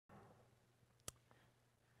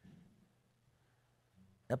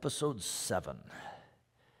episode 7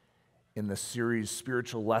 in the series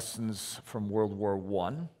Spiritual Lessons from World War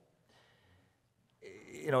I.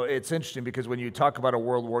 You know, it's interesting because when you talk about a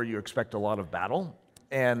world war, you expect a lot of battle.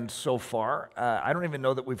 And so far, I don't even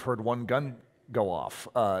know that we've heard one gun go off.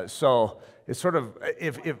 So it's sort of,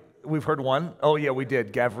 if we've heard one, oh yeah, we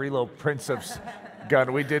did. Gavrilo Princip's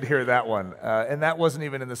gun, we did hear that one. And that wasn't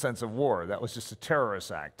even in the sense of war. That was just a terrorist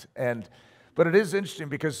act. But it is interesting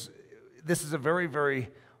because this is a very, very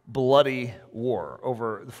bloody war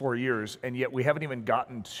over the 4 years, and yet we haven't even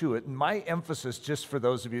gotten to it. And my emphasis, just for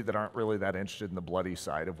those of you that aren't really that interested in the bloody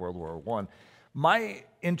side of World War I, my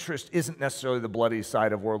interest isn't necessarily the bloody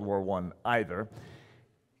side of World War I either.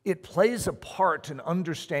 It plays a part in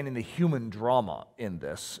understanding the human drama in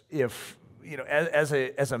this. If, you know, as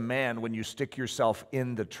a man, when you stick yourself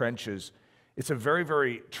in the trenches, it's a very,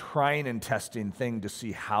 very trying and testing thing to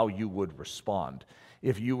see how you would respond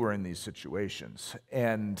if you were in these situations.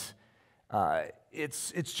 And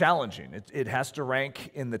it's challenging. It has to rank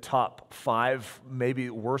in the top 5, maybe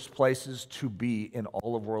worst places to be in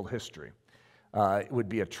all of world history. It would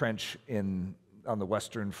be a trench on the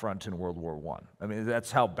Western Front in World War I. I mean,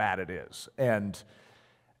 that's how bad it is. And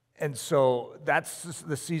so that's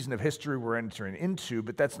the season of history we're entering into,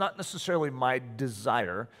 but that's not necessarily my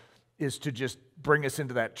desire, is to just bring us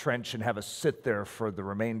into that trench and have us sit there for the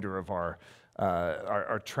remainder of our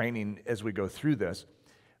training as we go through this,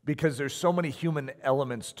 because there's so many human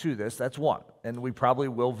elements to this. That's one, and we probably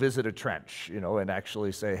will visit a trench, you know, and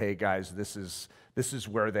actually say, hey guys, this is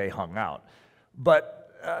where they hung out. But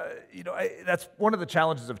you know, that's one of the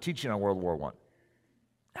challenges of teaching on World War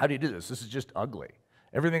I. How do you do this? This is just ugly.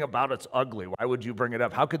 Everything about it's ugly. Why would you bring it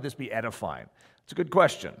up? How could this be edifying? It's a good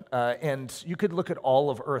question, and you could look at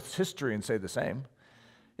all of Earth's history and say the same.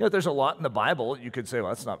 You know, there's a lot in the Bible you could say, well,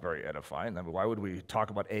 that's not very edifying. I mean, why would we talk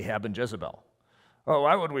about Ahab and Jezebel? Oh,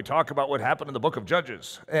 why would we talk about what happened in the book of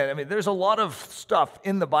Judges? And I mean, there's a lot of stuff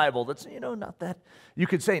in the Bible that's, you know, not that, you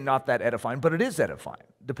could say not that edifying, but it is edifying,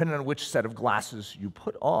 depending on which set of glasses you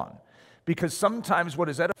put on. Because sometimes what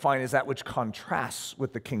is edifying is that which contrasts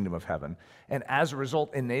with the kingdom of heaven, and as a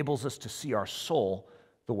result enables us to see our soul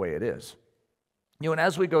the way it is. You know, and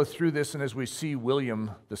as we go through this and as we see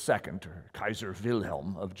William II, or Kaiser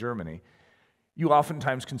Wilhelm of Germany, you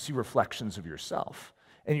oftentimes can see reflections of yourself.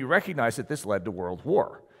 And you recognize that this led to world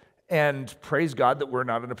war. And praise God that we're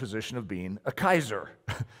not in a position of being a Kaiser.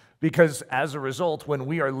 Because as a result, when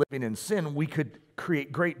we are living in sin, we could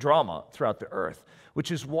create great drama throughout the earth.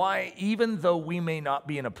 Which is why, even though we may not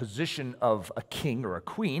be in a position of a king or a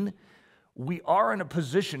queen, we are in a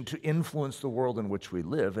position to influence the world in which we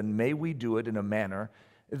live, and may we do it in a manner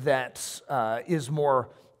that is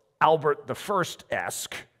more Albert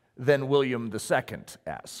I-esque than William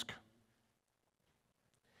II-esque.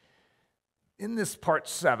 In this part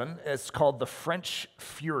 7, it's called The French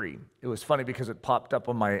Fury. It was funny because it popped up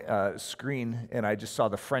on my screen, and I just saw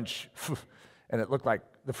the French, and it looked like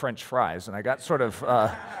the French fries, and I got sort of...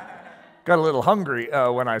 got a little hungry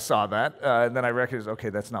when I saw that, and then I recognized,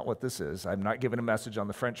 okay, that's not what this is. I'm not giving a message on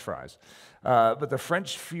the French fries. But the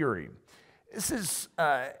French Fury. This is,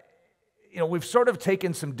 you know, we've sort of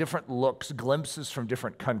taken some different looks, glimpses from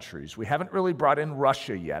different countries. We haven't really brought in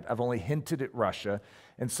Russia yet. I've only hinted at Russia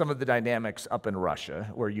and some of the dynamics up in Russia,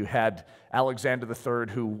 where you had Alexander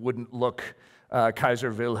III who wouldn't look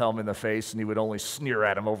Kaiser Wilhelm in the face, and he would only sneer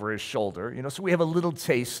at him over his shoulder. You know, so we have a little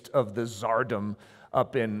taste of the czardom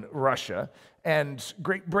up in Russia. And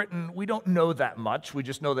Great Britain, we don't know that much. We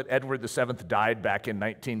just know that Edward VII died back in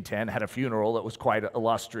 1910, had a funeral that was quite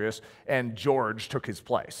illustrious, and George took his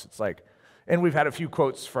place. It's like, and we've had a few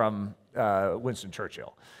quotes from Winston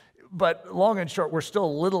Churchill. But long and short, we're still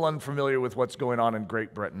a little unfamiliar with what's going on in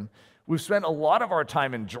Great Britain. We've spent a lot of our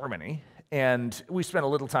time in Germany, and we spent a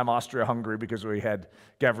little time Austria-Hungary because we had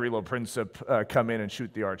Gavrilo Princip come in and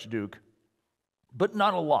shoot the Archduke. But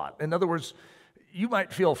not a lot. In other words, you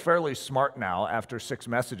might feel fairly smart now after 6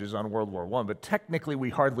 messages on World War I, but technically we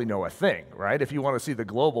hardly know a thing, right? If you want to see the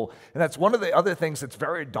global. And that's one of the other things that's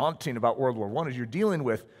very daunting about World War I, is you're dealing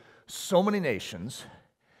with so many nations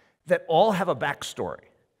that all have a backstory,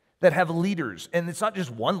 that have leaders. And it's not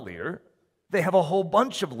just one leader, they have a whole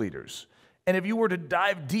bunch of leaders. And if you were to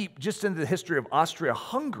dive deep just into the history of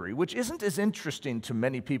Austria-Hungary, which isn't as interesting to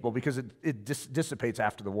many people because it dissipates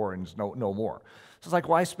after the war and is no more. So it's like,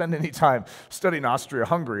 why spend any time studying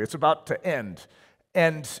Austria-Hungary? It's about to end.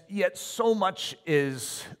 And yet so much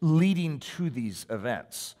is leading to these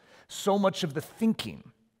events. So much of the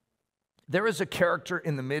thinking. There is a character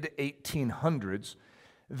in the mid-1800s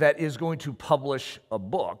that is going to publish a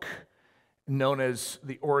book known as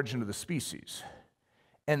The Origin of the Species.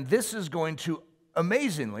 And this is going to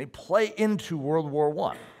amazingly play into World War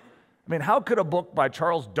I. I mean, how could a book by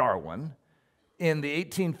Charles Darwin in the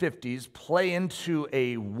 1850s play into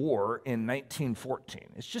a war in 1914?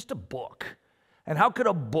 It's just a book. And how could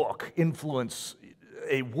a book influence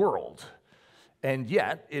a world? And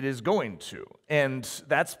yet, it is going to. And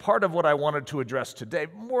that's part of what I wanted to address today,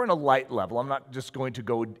 more on a light level. I'm not just going to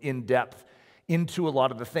go in depth into a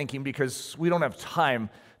lot of the thinking because we don't have time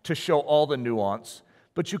to show all the nuance.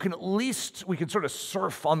 But you can at least, we can sort of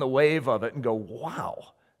surf on the wave of it and go,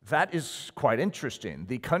 wow, that is quite interesting.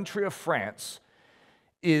 The country of France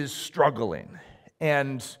is struggling,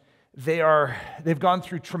 and they've gone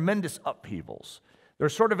through tremendous upheavals. They're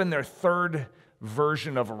sort of in their third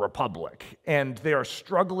version of a republic, and they are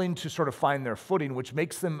struggling to sort of find their footing, which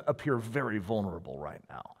makes them appear very vulnerable right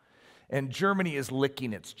now. And Germany is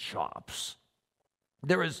licking its chops.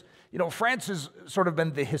 France has sort of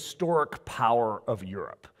been the historic power of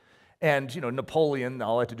Europe. And, Napoleon,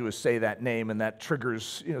 all I have to do is say that name, and that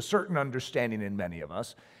triggers, certain understanding in many of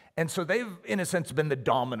us. And so they've, in a sense, been the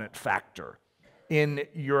dominant factor in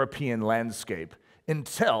European landscape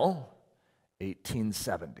until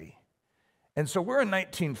 1870. And so we're in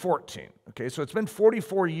 1914, okay? So it's been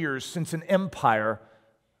 44 years since an empire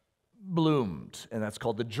bloomed, and that's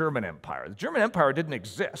called the German Empire. The German Empire didn't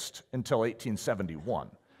exist until 1871,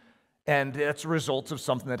 and that's a result of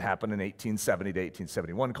something that happened in 1870 to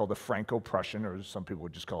 1871 called the Franco-Prussian, or some people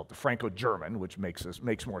would just call it the Franco-German, which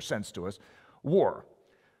makes more sense to us, war.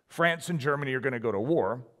 France and Germany are going to go to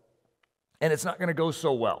war, and it's not going to go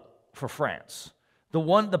so well for France.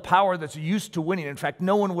 The power that's used to winning, in fact,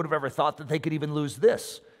 no one would have ever thought that they could even lose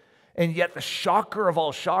this. And yet the shocker of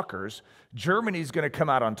all shockers, Germany's going to come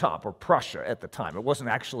out on top, or Prussia at the time. It wasn't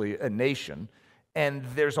actually a nation. And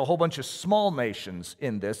there's a whole bunch of small nations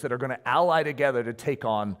in this that are going to ally together to take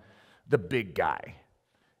on the big guy.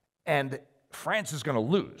 And France is going to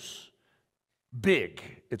lose big.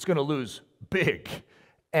 It's going to lose big.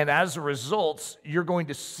 And as a result, you're going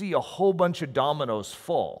to see a whole bunch of dominoes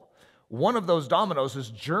fall. One of those dominoes is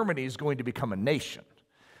Germany is going to become a nation.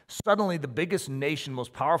 Suddenly, the biggest nation,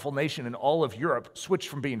 most powerful nation in all of Europe switched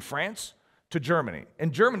from being France to Germany.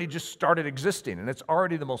 And Germany just started existing, and it's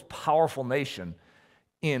already the most powerful nation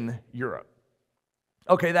in Europe.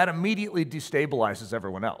 Okay, that immediately destabilizes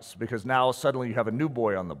everyone else, because now suddenly you have a new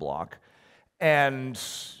boy on the block, and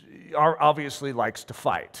obviously likes to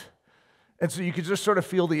fight. And so you can just sort of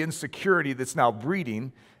feel the insecurity that's now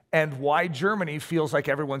breeding, and why Germany feels like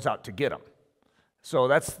everyone's out to get him. So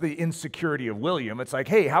that's the insecurity of William. It's like,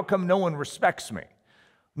 hey, how come no one respects me?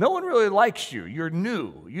 No one really likes you. You're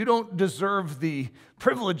new. You don't deserve the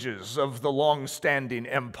privileges of the long-standing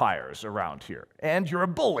empires around here. And you're a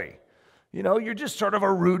bully. You're just sort of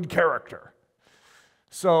a rude character.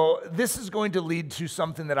 So this is going to lead to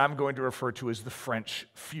something that I'm going to refer to as the French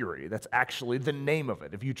Fury. That's actually the name of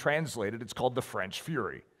it. If you translate it, it's called the French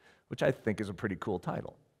Fury, which I think is a pretty cool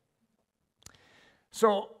title.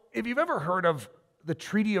 So if you've ever heard of the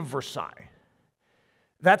Treaty of Versailles,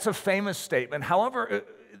 that's a famous statement. However,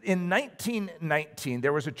 in 1919,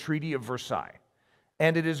 there was a Treaty of Versailles,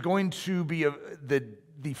 and it is going to be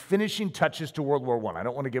the finishing touches to World War I. I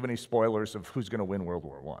don't want to give any spoilers of who's going to win World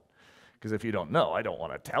War I, because if you don't know, I don't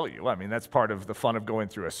want to tell you. I mean, that's part of the fun of going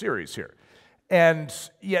through a series here. And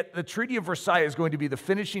yet, the Treaty of Versailles is going to be the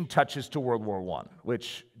finishing touches to World War I,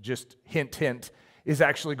 which, just hint, hint, is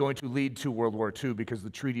actually going to lead to World War II, because the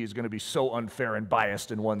treaty is going to be so unfair and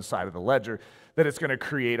biased in one side of the ledger that it's going to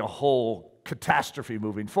create a whole catastrophe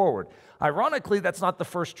moving forward. Ironically, that's not the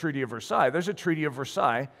first Treaty of Versailles. There's a Treaty of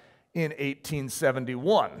Versailles in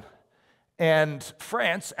 1871. And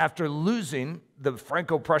France, after losing the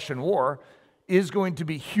Franco-Prussian War, is going to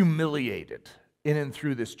be humiliated in and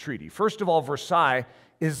through this treaty. First of all, Versailles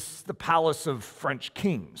is the palace of French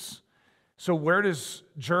kings. So where does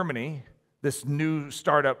Germany, this new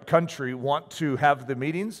startup country, want to have the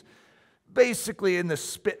meetings? Basically in the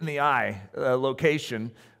spit-in-the-eye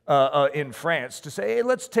location in France, to say, hey,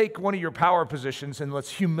 let's take one of your power positions and let's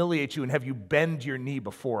humiliate you and have you bend your knee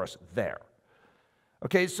before us there.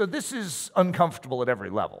 Okay, so this is uncomfortable at every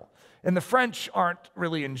level. And the French aren't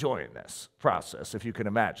really enjoying this process, if you can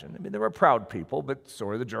imagine. I mean, they're a proud people, but so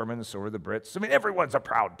are the Germans, so are the Brits. I mean, everyone's a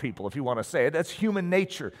proud people, if you want to say it. That's human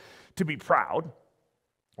nature to be proud.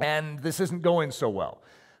 And this isn't going so well.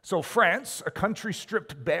 So France, a country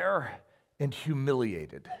stripped bare and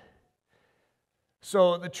humiliated.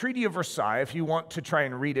 So the Treaty of Versailles, if you want to try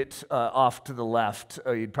and read it off to the left,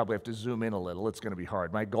 you'd probably have to zoom in a little. It's going to be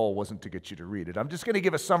hard. My goal wasn't to get you to read it. I'm just going to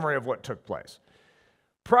give a summary of what took place.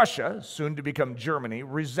 Prussia, soon to become Germany,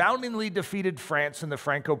 resoundingly defeated France in the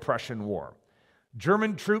Franco-Prussian War.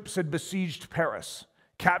 German troops had besieged Paris,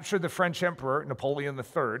 captured the French Emperor, Napoleon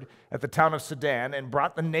III, at the town of Sedan, and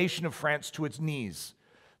brought the nation of France to its knees.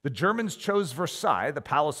 The Germans chose Versailles, the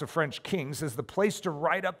palace of French kings, as the place to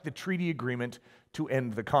write up the treaty agreement to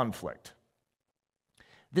end the conflict.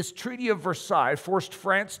 This Treaty of Versailles forced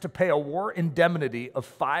France to pay a war indemnity of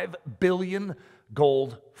 5 billion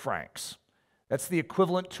gold francs. That's the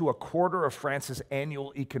equivalent to a quarter of France's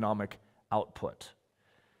annual economic output.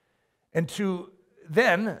 And to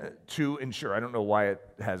ensure, I don't know why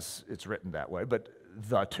it's written that way, but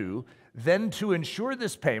then to ensure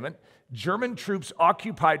this payment, German troops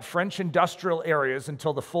occupied French industrial areas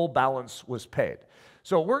until the full balance was paid.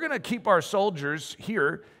 So we're going to keep our soldiers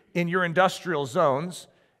here in your industrial zones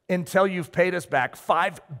until you've paid us back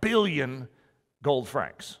 5 billion gold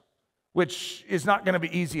francs, which is not going to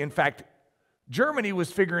be easy. In fact, Germany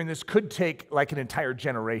was figuring this could take like an entire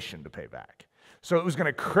generation to pay back. So it was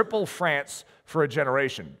going to cripple France for a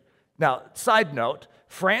generation. Now, side note,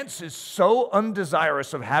 France is so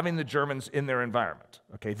undesirous of having the Germans in their environment,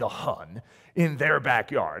 okay, the Hun, in their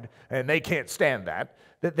backyard, and they can't stand that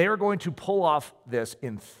they are going to pull off this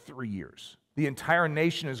in 3 years. The entire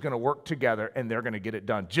nation is going to work together, and they're going to get it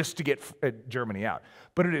done just to get Germany out.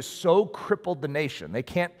 But it has so crippled the nation. They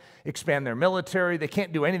can't expand their military. They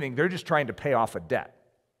can't do anything. They're just trying to pay off a debt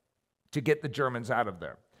to get the Germans out of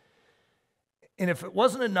there. And if it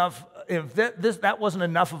wasn't enough, if that wasn't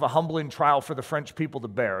enough of a humbling trial for the French people to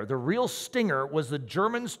bear, the real stinger was the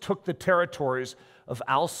Germans took the territories of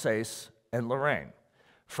Alsace and Lorraine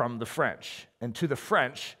from the French. And to the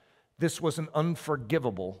French, this was an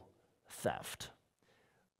unforgivable theft.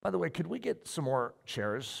 By the way, could we get some more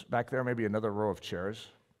chairs back there? Maybe another row of chairs.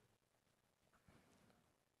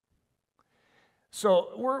 So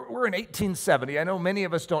we're in 1870. I know many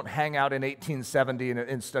of us don't hang out in 1870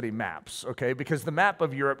 and study maps, okay? Because the map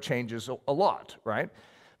of Europe changes a lot, right?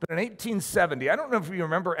 But in 1870, I don't know if you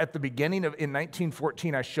remember at the beginning in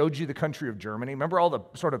 1914, I showed you the country of Germany. Remember all the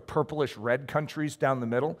sort of purplish red countries down the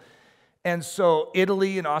middle? And so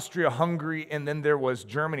Italy and Austria-Hungary, and then there was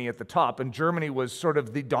Germany at the top. And Germany was sort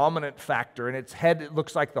of the dominant factor. And its head, it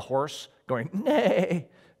looks like the horse going, nay.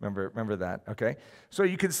 Remember that, okay? So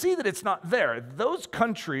you can see that it's not there. Those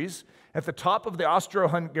countries at the top of the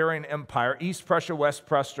Austro-Hungarian Empire, East Prussia, West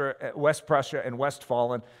Prussia, and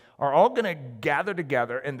Westphalen, are all going to gather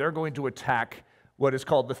together, and they're going to attack what is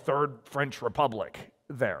called the Third French Republic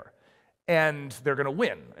there. And they're going to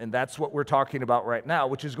win, and that's what we're talking about right now,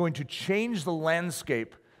 which is going to change the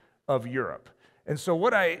landscape of Europe. And so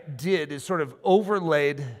what I did is sort of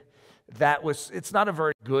overlaid it's not a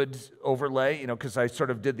very good overlay, because I sort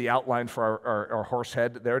of did the outline for our horse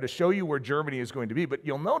head there to show you where Germany is going to be. But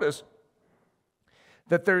you'll notice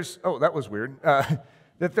that there's, that was weird, that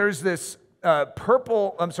there's this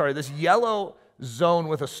this yellow zone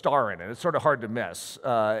with a star in it. It's sort of hard to miss.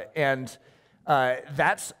 That's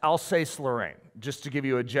Alsace-Lorraine, just to give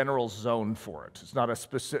you a general zone for it. It's not a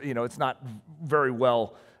specific, it's not very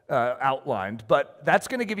well outlined, but that's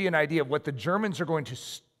going to give you an idea of what the Germans are going to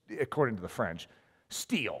according to the French,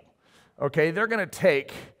 steal. Okay, they're going to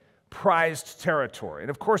take prized territory. And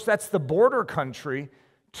of course, that's the border country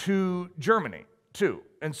to Germany, too.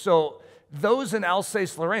 And so those in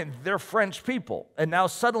Alsace-Lorraine, they're French people. And now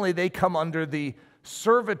suddenly they come under the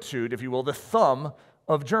servitude, if you will, the thumb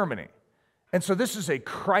of Germany. And so this is a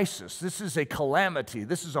crisis. This is a calamity.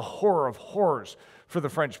 This is a horror of horrors for the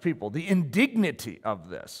French people. The indignity of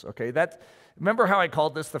this, okay? Remember how I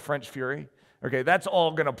called this the French Fury? Okay, that's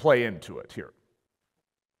all going to play into it here.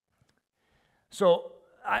 So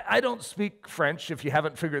I don't speak French. If you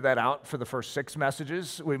haven't figured that out for the first 6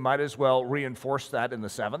 messages, we might as well reinforce that in the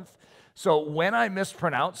 7th. So when I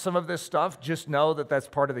mispronounce some of this stuff, just know that that's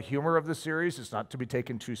part of the humor of the series. It's not to be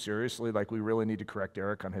taken too seriously, like we really need to correct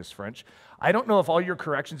Eric on his French. I don't know if all your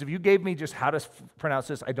corrections, if you gave me just how to pronounce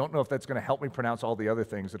this, I don't know if that's going to help me pronounce all the other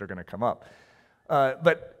things that are going to come up.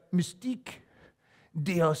 But mystique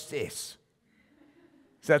diocèse.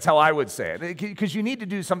 So that's how I would say it, because you need to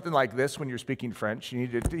do something like this when you're speaking French. You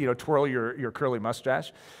need to, twirl your curly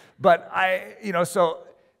mustache. But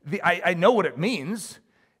I know what it means.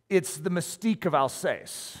 It's the mystique of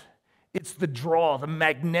Alsace. It's the draw, the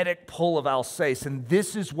magnetic pull of Alsace, and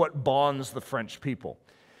this is what bonds the French people.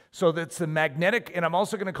 So that's the magnetic, and I'm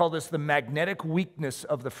also going to call this the magnetic weakness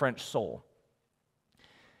of the French soul.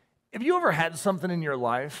 Have you ever had something in your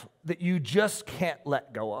life that you just can't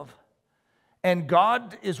let go of? And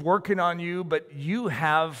God is working on you, but you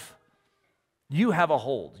have a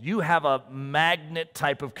hold. You have a magnet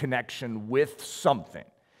type of connection with something.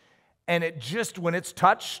 And it just, when it's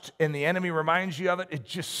touched and the enemy reminds you of it, it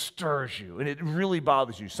just stirs you and it really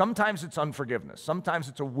bothers you. Sometimes it's unforgiveness. Sometimes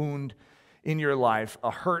it's a wound in your life,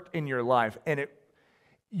 a hurt in your life. And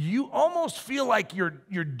you almost feel like you're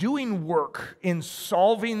doing work in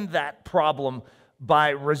solving that problem by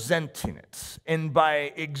resenting it and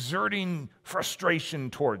by exerting frustration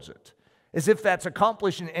towards it, as if that's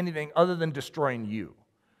accomplishing anything other than destroying you.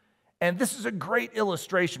 And this is a great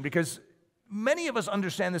illustration because many of us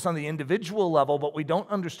understand this on the individual level, but we don't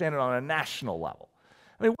understand it on a national level.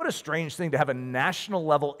 I mean, what a strange thing to have a national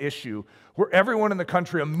level issue where everyone in the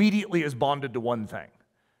country immediately is bonded to one thing.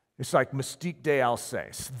 It's like mystique de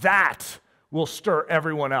Alsace. That will stir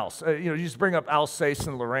everyone else. You just bring up Alsace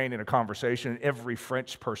and Lorraine in a conversation, and every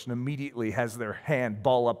French person immediately has their hand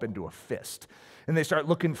ball up into a fist, and they start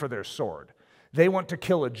looking for their sword. They want to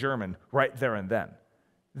kill a German right there and then.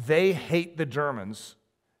 They hate the Germans,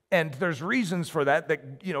 and there's reasons for that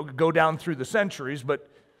go down through the centuries, but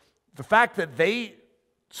the fact that they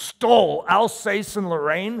stole Alsace and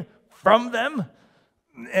Lorraine from them,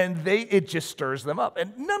 and it just stirs them up.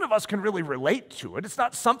 And none of us can really relate to it. It's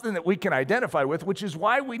not something that we can identify with, which is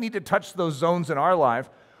why we need to touch those zones in our life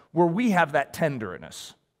where we have that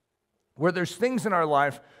tenderness, where there's things in our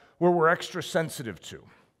life where we're extra sensitive to.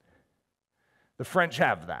 The French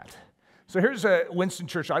have that. So here's Winston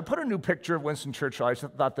Churchill. I put a new picture of Winston Churchill. I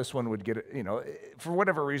thought this one would get it, for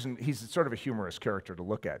whatever reason, he's sort of a humorous character to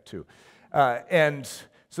look at, too. And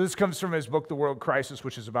so this comes from his book, The World Crisis,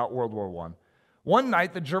 which is about World War I. One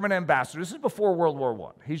night, the German ambassador, this is before World War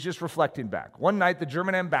I, he's just reflecting back. One night, the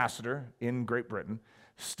German ambassador in Great Britain,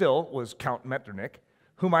 still was Count Metternich,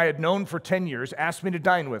 whom I had known for 10 years, asked me to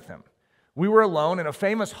dine with him. We were alone, and a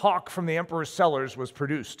famous hawk from the emperor's cellars was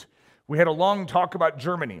produced. We had a long talk about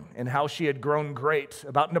Germany and how she had grown great,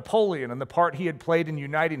 about Napoleon and the part he had played in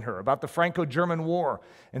uniting her, about the Franco-German War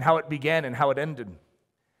and how it began and how it ended.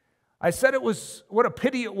 I said what a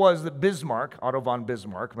pity it was that Bismarck, Otto von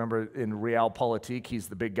Bismarck, remember in Realpolitik, he's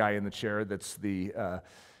the big guy in the chair that's the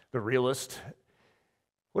realist.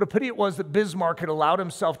 What a pity it was that Bismarck had allowed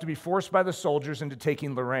himself to be forced by the soldiers into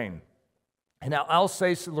taking Lorraine. And now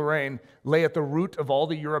Alsace and Lorraine lay at the root of all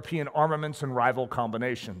the European armaments and rival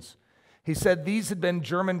combinations. He said these had been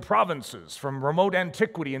German provinces from remote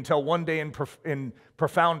antiquity until one day in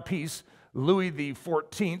profound peace, Louis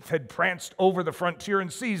XIV had pranced over the frontier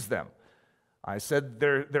and seized them. I said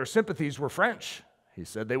their sympathies were French. He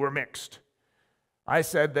said they were mixed. I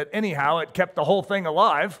said that anyhow it kept the whole thing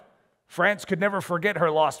alive. France could never forget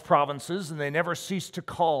her lost provinces, and they never ceased to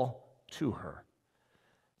call to her.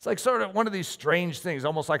 It's like sort of one of these strange things,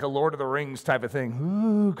 almost like a Lord of the Rings type of thing.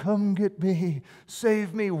 Ooh, come get me,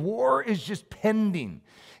 save me. War is just pending.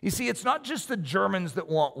 You see, it's not just the Germans that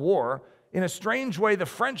want war. In a strange way, the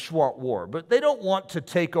French want war, but they don't want to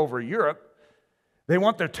take over Europe. They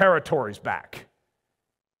want their territories back.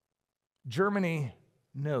 Germany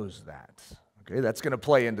knows that. Okay, that's going to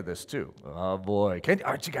play into this too. Oh boy,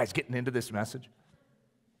 aren't you guys getting into this message?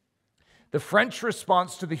 The French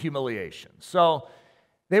response to the humiliation. So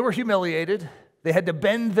they were humiliated. They had to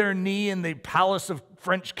bend their knee in the palace of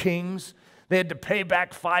French kings. They had to pay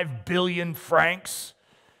back 5 billion francs,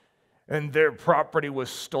 and their property was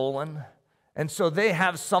stolen. And so they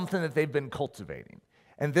have something that they've been cultivating.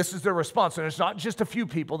 And this is their response. And it's not just a few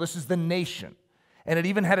people. This is the nation. And it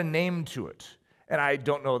even had a name to it. And I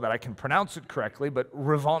don't know that I can pronounce it correctly, but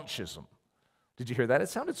revanchism. Did you hear that? It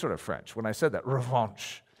sounded sort of French when I said that,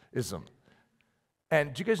 revanchism.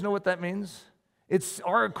 And do you guys know what that means?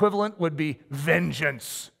 Our equivalent would be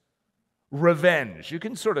vengeance, revenge. You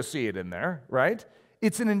can sort of see it in there, right?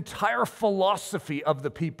 It's an entire philosophy of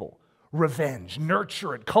the people. Revenge,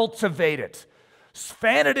 nurture it, cultivate it,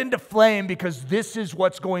 fan it into flame, because this is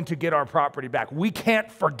what's going to get our property back. We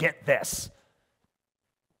can't forget this.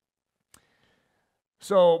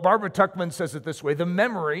 So Barbara Tuchman says it this way: the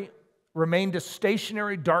memory remained a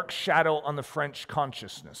stationary dark shadow on the French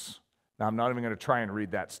consciousness. Now, I'm not even going to try and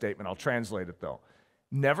read that statement. I'll translate it, though.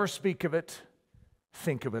 Never speak of it.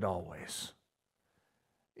 Think of it always.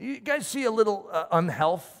 You guys see a little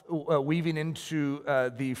unhealth weaving into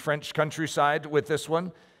the French countryside with this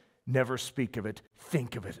one? Never speak of it.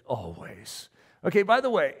 Think of it always. Okay, by the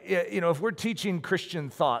way, if we're teaching Christian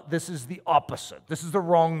thought, this is the opposite. This is the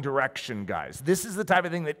wrong direction, guys. This is the type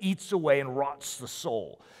of thing that eats away and rots the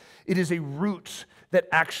soul. It is a root that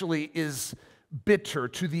actually is bitter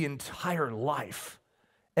to the entire life.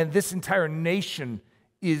 And this entire nation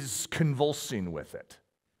is convulsing with it.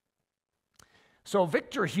 So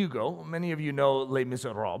Victor Hugo, many of you know Les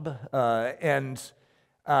Miserables, and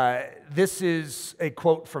this is a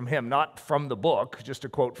quote from him, not from the book, just a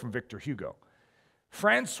quote from Victor Hugo.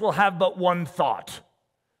 France will have but one thought: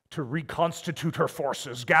 to reconstitute her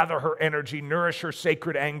forces, gather her energy, nourish her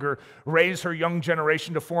sacred anger, raise her young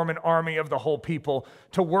generation to form an army of the whole people,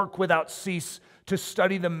 to work without cease, to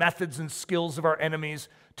study the methods and skills of our enemies,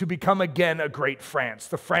 to become again a great France,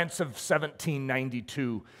 the France of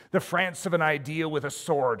 1792, the France of an idea with a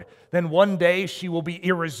sword. Then one day she will be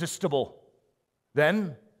irresistible.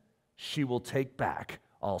 Then she will take back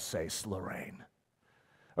Alsace-Lorraine.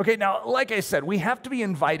 Okay, now, like I said, we have to be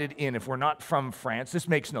invited in if we're not from France. This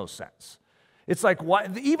makes no sense. It's like, why,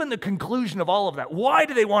 even the conclusion of all of that, why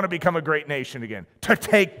do they want to become a great nation again? To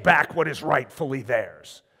take back what is rightfully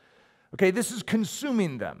theirs. Okay, this is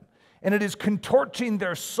consuming them, and it is contorting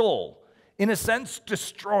their soul, in a sense,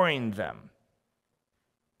 destroying them.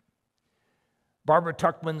 Barbara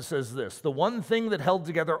Tuchman says this: the one thing that held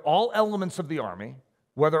together all elements of the army,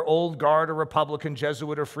 whether old guard or Republican,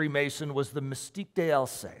 Jesuit or Freemason, was the mystique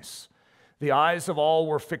d'Alsace. The eyes of all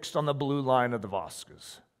were fixed on the blue line of the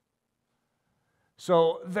Vosges.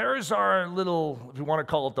 So there's our little, if you want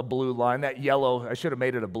to call it the blue line, that yellow. I should have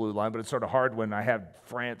made it a blue line, but it's sort of hard when I have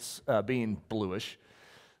France being bluish.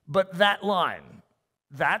 But that line,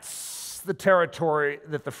 that's the territory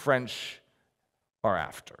that the French are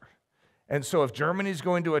after. And so if Germany's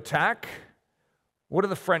going to attack, what are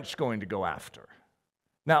the French going to go after?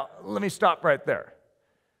 Now, let me stop right there.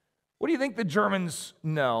 What do you think the Germans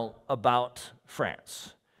know about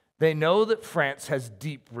France? They know that France has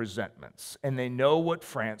deep resentments, and they know what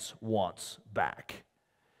France wants back.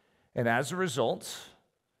 And as a result,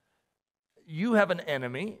 you have an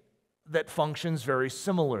enemy that functions very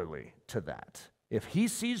similarly to that. If he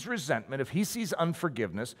sees resentment, if he sees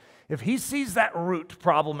unforgiveness, if he sees that root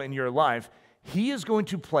problem in your life, he is going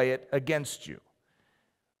to play it against you.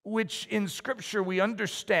 Which in Scripture we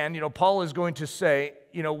understand, Paul is going to say,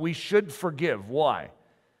 we should forgive. Why?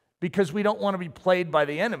 Because we don't want to be played by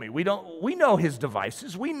the enemy. We know his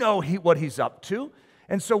devices. We know what he's up to.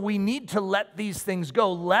 And so we need to let these things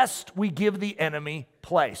go, lest we give the enemy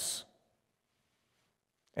place.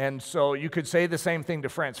 And so you could say the same thing to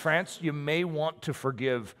France. France, you may want to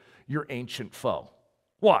forgive your ancient foe.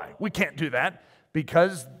 Why? We can't do that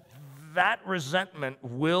because that resentment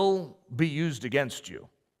will be used against you.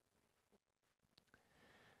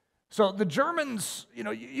 So the Germans,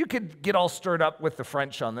 you could get all stirred up with the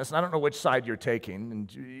French on this, and I don't know which side you're taking,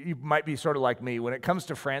 and you might be sort of like me. When it comes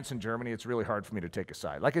to France and Germany, it's really hard for me to take a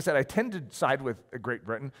side. Like I said, I tend to side with Great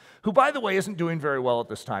Britain, who, by the way, isn't doing very well at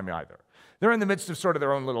this time either. They're in the midst of sort of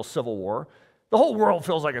their own little civil war. The whole world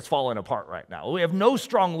feels like it's falling apart right now. We have no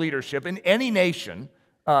strong leadership in any nation.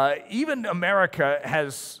 Even America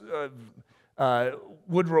has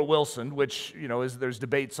Woodrow Wilson, which, there's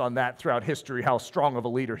debates on that throughout history, how strong of a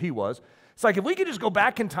leader he was. It's like if we could just go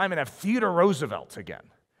back in time and have Theodore Roosevelt again.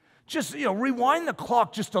 Just, rewind the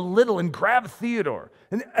clock just a little and grab Theodore.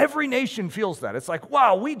 And every nation feels that. It's like,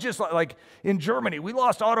 wow, we just, like in Germany, we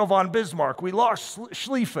lost Otto von Bismarck, we lost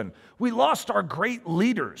Schlieffen, we lost our great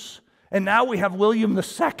leaders. And now we have William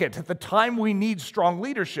II at the time we need strong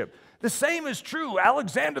leadership. The same is true.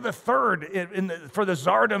 Alexander III for the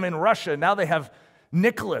Tsardom in Russia. Now they have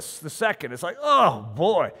Nicholas II. It's like, oh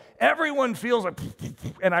boy, everyone feels like,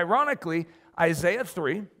 and ironically, Isaiah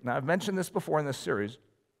 3, now I've mentioned this before in this series,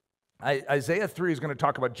 Isaiah 3 is going to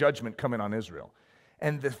talk about judgment coming on Israel.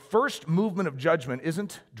 And the first movement of judgment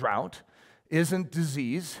isn't drought, isn't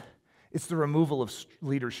disease, it's the removal of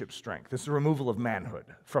leadership strength. It's the removal of manhood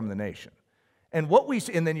from the nation. And what we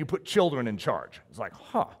see, and then you put children in charge. It's like,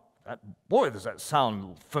 boy, does that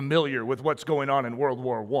sound familiar with what's going on in World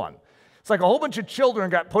War I. It's like a whole bunch of children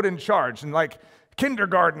got put in charge, and like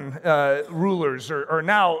kindergarten rulers are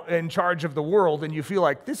now in charge of the world, and you feel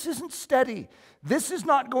like, this isn't steady. This is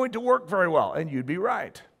not going to work very well, and you'd be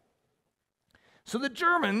right. So the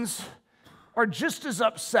Germans are just as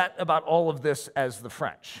upset about all of this as the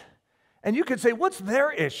French. And you could say, what's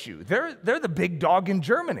their issue? They're the big dog in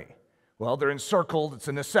Germany. Well, they're encircled. It's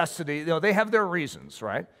a necessity. They have their reasons,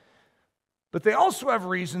 right? But they also have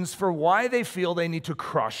reasons for why they feel they need to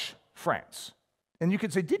crush France. And you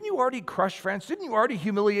could say, didn't you already crush France? Didn't you already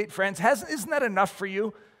humiliate France? Isn't that enough for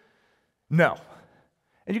you? No.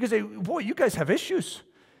 And you could say, boy, you guys have issues.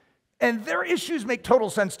 And their issues make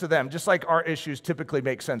total sense to them, just like our issues typically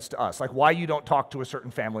make sense to us. Like why you don't talk to a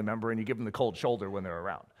certain family member and you give them the cold shoulder when they're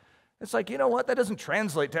around. It's like, you know what? That doesn't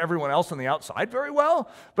translate to everyone else on the outside very well,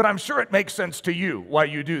 but I'm sure it makes sense to you why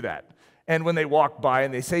you do that. And when they walk by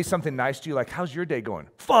and they say something nice to you, like, how's your day going?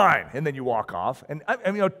 Fine. And then you walk off. And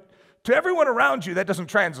to everyone around you, that doesn't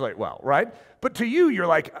translate well, right? But to you, you're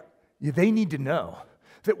like, they need to know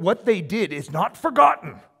that what they did is not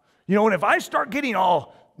forgotten. And if I start getting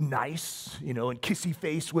all nice, and kissy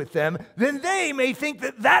face with them, then they may think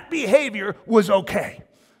that that behavior was okay.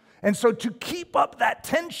 And so to keep up that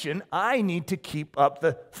tension, I need to keep up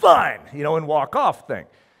the fine, and walk off thing.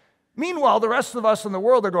 Meanwhile, the rest of us in the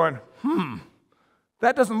world are going,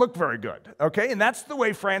 that doesn't look very good, okay? And that's the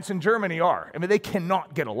way France and Germany are. I mean, they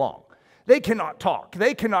cannot get along. They cannot talk.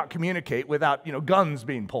 They cannot communicate without, guns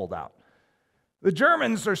being pulled out. The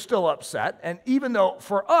Germans are still upset, and even though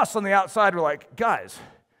for us on the outside, we're like, guys,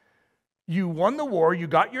 you won the war, you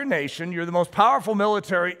got your nation, you're the most powerful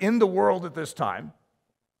military in the world at this time.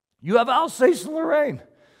 You have Alsace-Lorraine.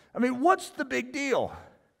 I mean, what's the big deal?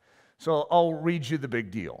 So I'll read you the big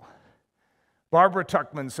deal. Barbara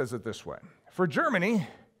Tuchman says it this way. For Germany,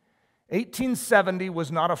 1870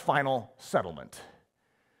 was not a final settlement.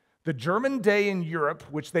 The German day in Europe,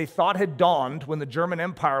 which they thought had dawned when the German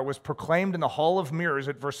Empire was proclaimed in the Hall of Mirrors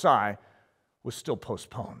at Versailles, was still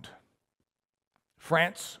postponed.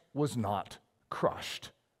 France was not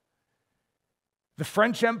crushed. The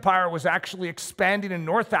French Empire was actually expanding in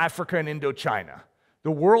North Africa and Indochina.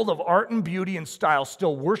 The world of art and beauty and style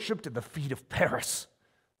still worshipped at the feet of Paris.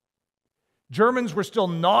 Germans were still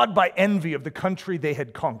gnawed by envy of the country they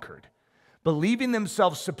had conquered. Believing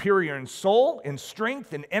themselves superior in soul, in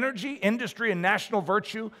strength, in energy, industry, and national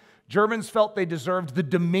virtue, Germans felt they deserved the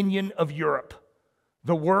dominion of Europe.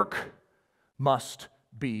 The work must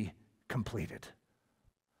be completed.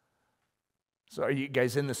 So are you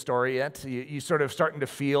guys in the story yet? You sort of starting to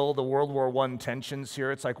feel the World War I tensions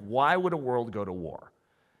here? It's like, why would a world go to war?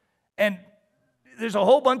 And there's a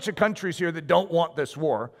whole bunch of countries here that don't want this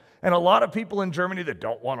war, and a lot of people in Germany that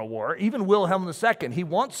don't want a war. Even Wilhelm II, he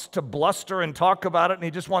wants to bluster and talk about it, and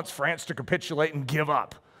he just wants France to capitulate and give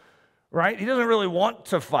up, right? He doesn't really want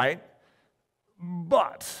to fight,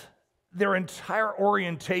 but their entire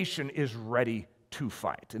orientation is ready to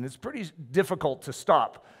fight, and it's pretty difficult to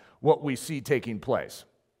stop what we see taking place.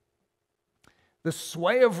 The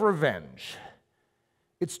sway of revenge,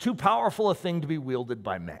 it's too powerful a thing to be wielded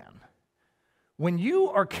by man. When you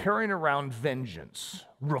are carrying around vengeance,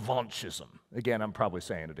 revanchism, again, I'm probably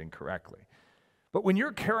saying it incorrectly, but when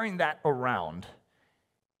you're carrying that around,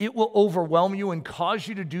 it will overwhelm you and cause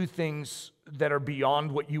you to do things that are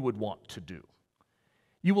beyond what you would want to do.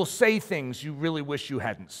 You will say things you really wish you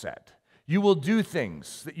hadn't said. You will do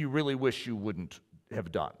things that you really wish you wouldn't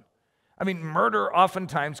have done. I mean, murder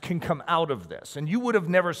oftentimes can come out of this, and you would have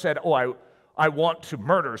never said, oh, I want to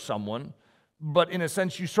murder someone, but in a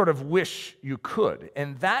sense, you sort of wish you could.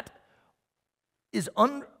 And that is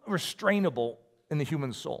unrestrainable in the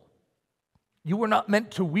human soul. You were not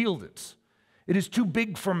meant to wield it. It is too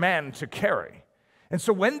big for man to carry. And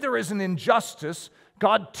so when there is an injustice,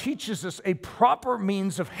 God teaches us a proper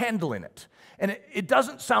means of handling it. And it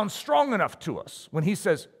doesn't sound strong enough to us when he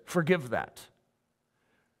says, forgive that.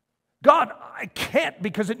 God, I can't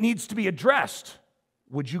because it needs to be addressed.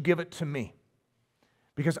 Would you give it to me?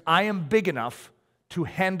 Because I am big enough to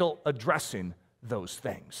handle addressing those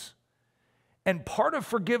things. And part of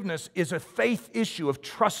forgiveness is a faith issue of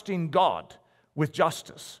trusting God with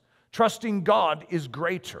justice. Trusting God is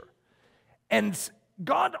greater. And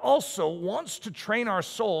God also wants to train our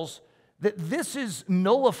souls that this is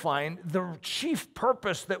nullifying the chief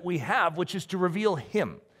purpose that we have, which is to reveal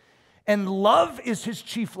Him. And love is His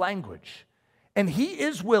chief language. And He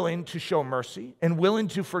is willing to show mercy and willing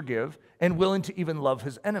to forgive and willing to even love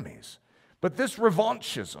His enemies. But this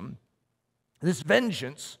revanchism, this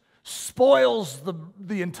vengeance, spoils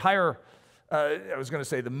the entire,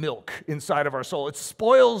 the milk inside of our soul. It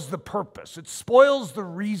spoils the purpose. It spoils the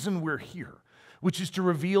reason we're here, which is to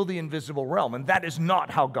reveal the invisible realm. And that is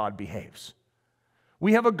not how God behaves.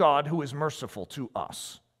 We have a God who is merciful to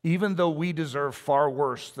us, even though we deserve far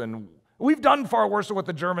worse than, we've done far worse than what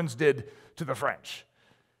the Germans did to the French.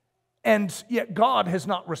 And yet God has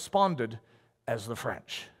not responded as the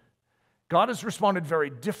French. God has responded very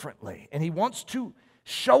differently, and He wants to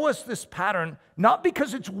show us this pattern, not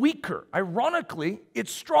because it's weaker. Ironically,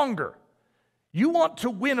 it's stronger. You want to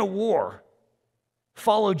win a war,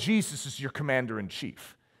 follow Jesus as your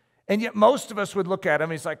commander-in-chief. And yet most of us would look at Him,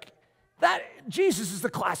 He's like, that Jesus is the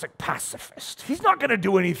classic pacifist. He's not going to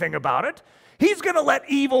do anything about it. He's going to let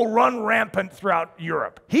evil run rampant throughout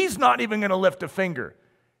Europe. He's not even going to lift a finger.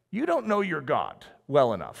 You don't know your God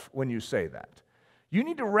well enough when you say that. You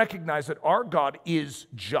need to recognize that our God is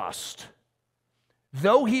just.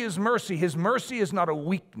 Though He is mercy, His mercy is not a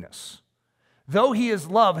weakness. Though He is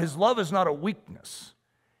love, His love is not a weakness.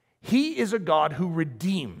 He is a God who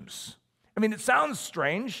redeems. I mean, it sounds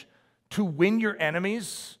strange to win your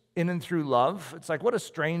enemies in and through love. It's like, what a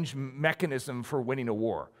strange mechanism for winning a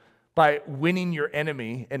war. By winning your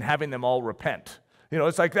enemy and having them all repent.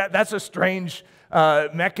 It's like that's a strange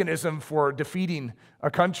mechanism for defeating a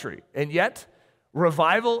country. And yet,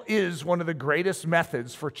 revival is one of the greatest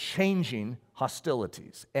methods for changing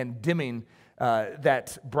hostilities and dimming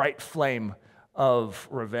that bright flame of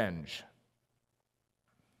revenge.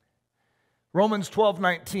 Romans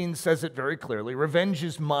 12:19 says it very clearly. Revenge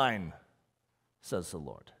is mine, says the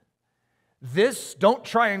Lord. This, don't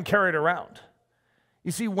try and carry it around.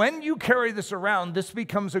 You see, when you carry this around, this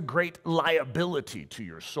becomes a great liability to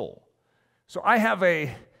your soul. So I have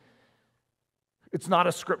it's not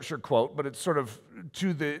a scripture quote, but it's sort of,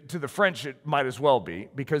 to the French it might as well be,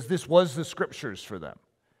 because this was the scriptures for them.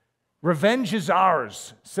 Revenge is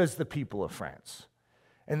ours, says the people of France.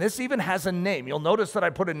 And this even has a name. You'll notice that I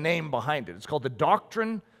put a name behind it. It's called the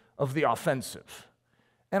doctrine of the offensive.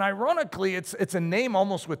 And ironically, it's a name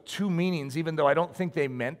almost with two meanings, even though I don't think they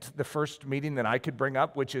meant the first meaning that I could bring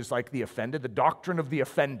up, which is like the offended. The doctrine of the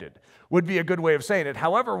offended would be a good way of saying it.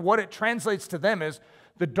 However, what it translates to them is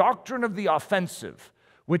the doctrine of the offensive,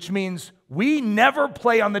 which means we never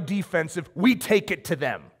play on the defensive, we take it to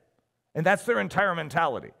them. And that's their entire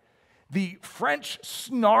mentality. The French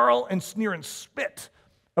snarl and sneer and spit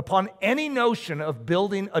upon any notion of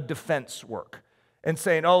building a defense work and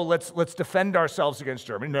saying, oh, let's defend ourselves against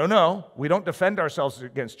Germany. No, we don't defend ourselves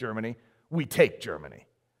against Germany. We take Germany.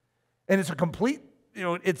 And it's a complete,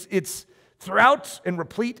 it's throughout and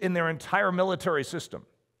replete in their entire military system.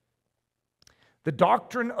 The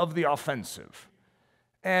doctrine of the offensive.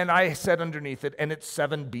 And I said underneath it, and it's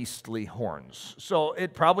 7 beastly horns. So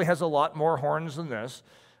it probably has a lot more horns than this.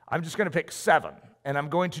 I'm just going to pick 7, and I'm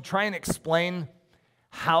going to try and explain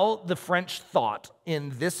how the French thought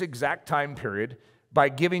in this exact time period by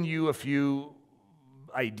giving you a few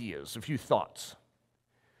ideas, a few thoughts.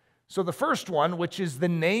 So the first one, which is the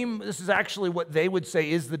name, this is actually what they would say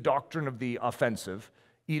is the doctrine of the offensive,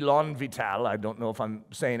 élan vital. I don't know if I'm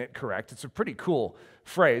saying it correct. It's a pretty cool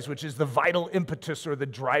phrase, which is the vital impetus or the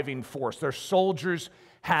driving force. Their soldiers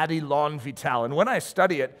had élan vital. And when I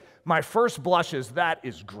study it, my first blush is that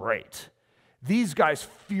is great. These guys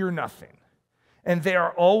fear nothing. And they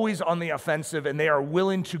are always on the offensive, and they are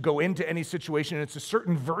willing to go into any situation. It's a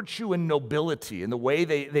certain virtue and nobility in the way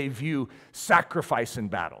they view sacrifice in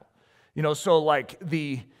battle. So like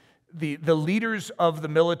the leaders of the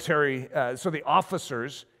military, so the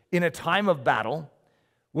officers in a time of battle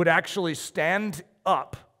would actually stand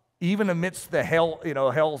up even amidst the hail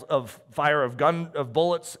of fire of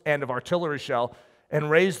bullets and of artillery shell, and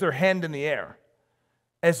raise their hand in the air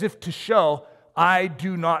as if to show, I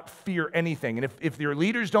do not fear anything. And if your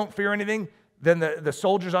leaders don't fear anything, then the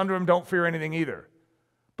soldiers under them don't fear anything either.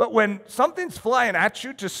 But when something's flying at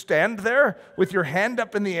you, to stand there with your hand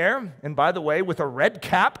up in the air, and by the way, with a red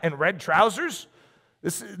cap and red trousers,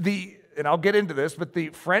 and I'll get into this, but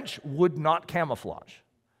the French would not camouflage.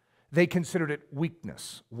 They considered it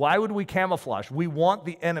weakness. Why would we camouflage? We want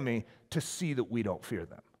the enemy to see that we don't fear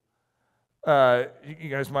them. You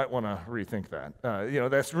guys might want to rethink that.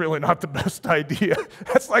 That's really not the best idea.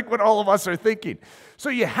 That's like what all of us are thinking. So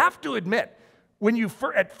you have to admit, when you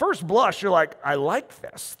at first blush, you're like, I like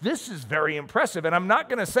this. This is very impressive. And I'm not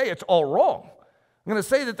going to say it's all wrong. I'm going to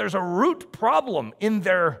say that there's a root problem in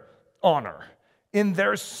their honor, in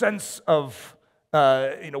their sense of,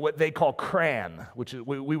 what they call cran, which is,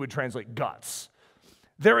 we would translate guts.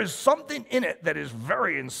 There is something in it that is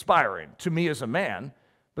very inspiring to me as a man.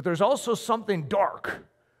 But there's also something dark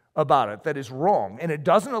about it that is wrong, and it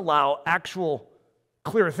doesn't allow actual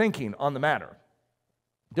clear thinking on the matter.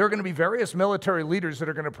 There are going to be various military leaders that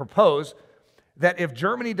are going to propose that if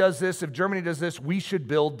Germany does this, we should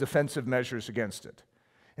build defensive measures against it.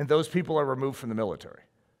 And those people are removed from the military.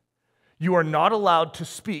 You are not allowed to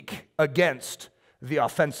speak against the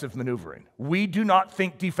offensive maneuvering. We do not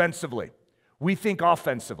think defensively. We think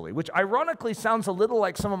offensively, which ironically sounds a little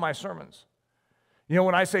like some of my sermons.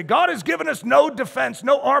 When I say, God has given us no defense,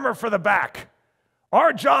 no armor for the back.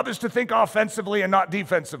 Our job is to think offensively and not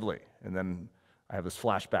defensively. And then I have this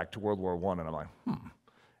flashback to World War I, and I'm like,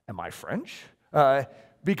 am I French?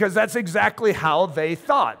 Because that's exactly how they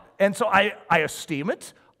thought. And so I esteem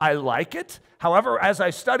it. I like it. However, as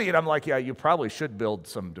I study it, I'm like, yeah, you probably should build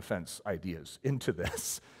some defense ideas into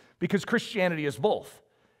this. Because Christianity is both.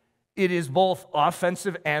 It is both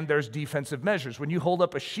offensive and there's defensive measures. When you hold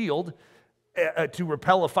up a shield to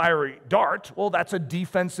repel a fiery dart, well, that's a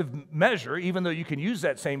defensive measure, even though you can use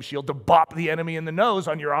that same shield to bop the enemy in the nose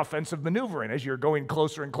on your offensive maneuvering as you're going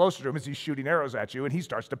closer and closer to him as he's shooting arrows at you, and he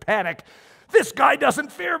starts to panic. This guy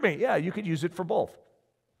doesn't fear me. Yeah, you could use it for both.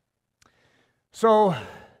 So,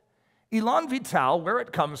 élan vital, where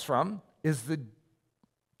it comes from, is the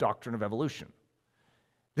doctrine of evolution.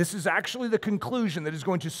 This is actually the conclusion that is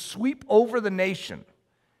going to sweep over the nation.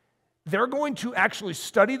 They're going to actually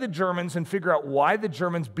study the Germans and figure out why the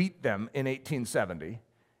Germans beat them in 1870.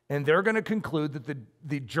 And they're going to conclude that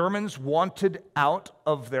the Germans wanted out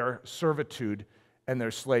of their servitude and their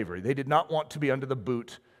slavery. They did not want to be under the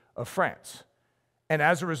boot of France. And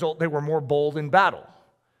as a result, they were more bold in battle.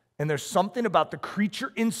 And there's something about the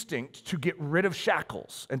creature instinct to get rid of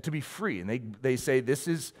shackles and to be free. And they say this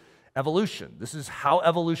is evolution. This is how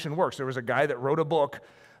evolution works. There was a guy that wrote a book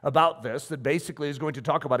about this that basically is going to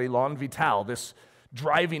talk about elan vital, this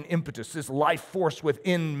driving impetus, this life force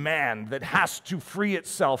within man that has to free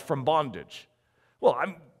itself from bondage. Well,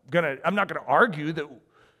 I'm not going to argue that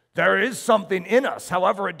there is something in us.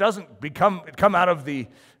 However, it doesn't come out of the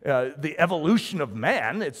evolution of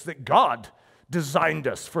man. It's that God designed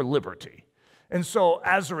us for liberty. And so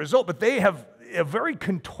as a result, but they have a very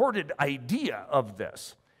contorted idea of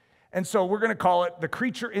this. And so we're going to call it the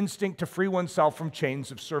creature instinct to free oneself from chains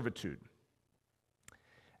of servitude.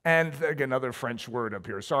 And again, another French word up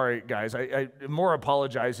here. Sorry, guys. I'm more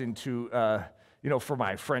apologizing to, for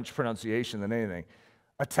my French pronunciation than anything.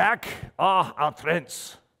 Attack à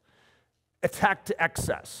outrance. Attack to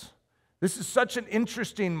excess. This is such an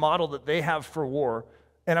interesting model that they have for war.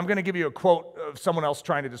 And I'm going to give you a quote of someone else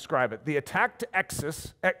trying to describe it. The attack to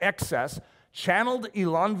excess channeled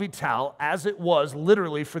elan vital as it was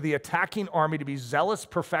literally for the attacking army to be zealous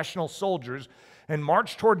professional soldiers and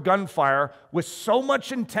march toward gunfire with so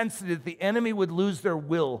much intensity that the enemy would lose their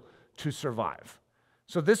will to survive.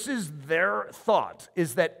 So this is their thought,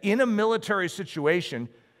 is that in a military situation,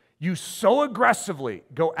 you so aggressively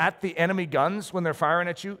go at the enemy guns when they're firing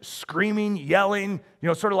at you, screaming, yelling,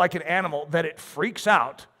 sort of like an animal, that it freaks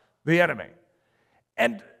out the enemy.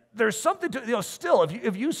 And there's something to, still,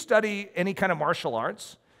 if you study any kind of martial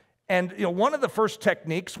arts, and one of the first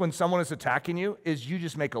techniques when someone is attacking you is you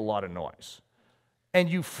just make a lot of noise. And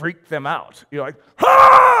you freak them out. You're like,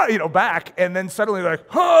 ha! Back, and then suddenly they're like,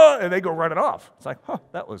 ha! And they go running off. It's like,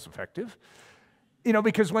 that was effective.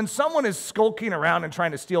 Because when someone is skulking around and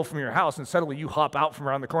trying to steal from your house, and suddenly you hop out from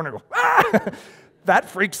around the corner and go, ah! That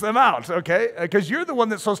freaks them out, okay? Because you're the one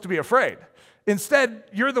that's supposed to be afraid. Instead,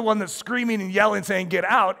 you're the one that's screaming and yelling, saying, get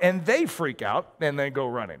out, and they freak out, and they go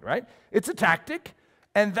running, right? It's a tactic,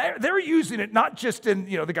 and they're using it not just in,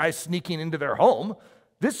 the guy sneaking into their home.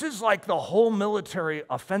 This is like the whole military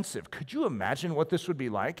offensive. Could you imagine what this would be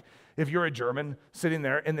like if you're a German sitting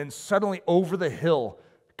there, and then suddenly over the hill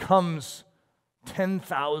comes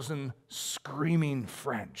 10,000 screaming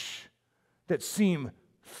French that seem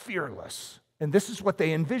fearless? And this is what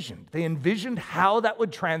they envisioned. They envisioned how that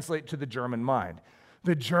would translate to the German mind.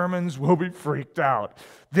 The Germans will be freaked out.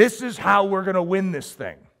 This is how we're going to win this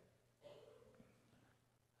thing.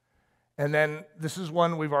 And then this is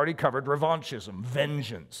one we've already covered, revanchism,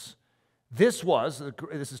 vengeance. This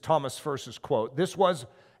is Thomas First's quote, this was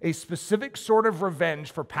a specific sort of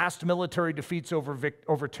revenge for past military defeats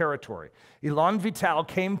over territory. Elan vital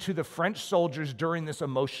came to the French soldiers during this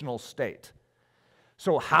emotional state.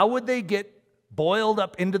 So how would they get boiled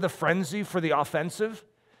up into the frenzy for the offensive?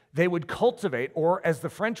 They would cultivate, or as the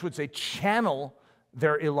French would say, channel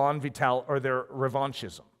their elan vital or their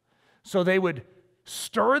revanchism. So they would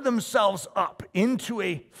stir themselves up into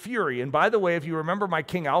a fury. And by the way, if you remember my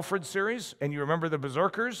King Alfred series, and you remember the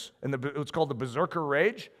Berserkers, and it's called the Berserker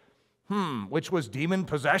Rage, which was demon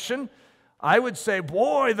possession, I would say,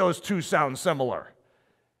 boy, those two sound similar.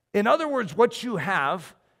 In other words, what you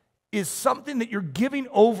have is something that you're giving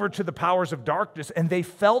over to the powers of darkness, and they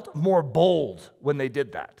felt more bold when they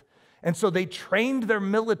did that. And so they trained their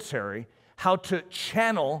military how to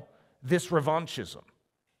channel this revanchism.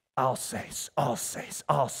 Alsace, Alsace,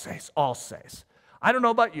 Alsace, Alsace. I don't know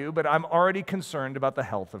about you, but I'm already concerned about the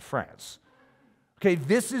health of France. Okay,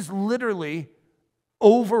 this is literally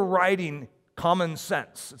overriding common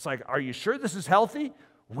sense. It's like, are you sure this is healthy?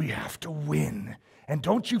 We have to win. And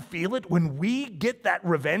don't you feel it? When we get that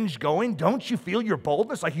revenge going, don't you feel your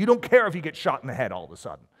boldness? Like you don't care if you get shot in the head all of a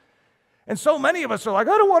sudden. And so many of us are like,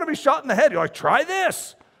 I don't want to be shot in the head. You're like, try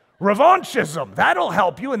this. Revanchism, that'll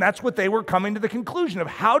help you. And that's what they were coming to the conclusion of.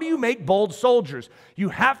 How do you make bold soldiers? You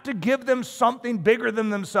have to give them something bigger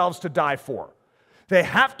than themselves to die for. They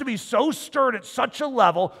have to be so stirred at such a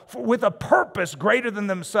level with a purpose greater than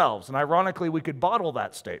themselves. And ironically, we could bottle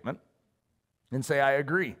that statement and say, I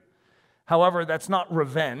agree. However, that's not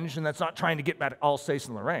revenge, and that's not trying to get back at Alsace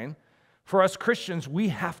and Lorraine. For us Christians, we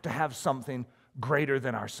have to have something greater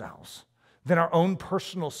than ourselves, than our own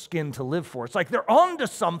personal skin to live for. It's like they're onto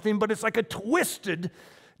something, but it's like a twisted,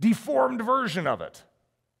 deformed version of it.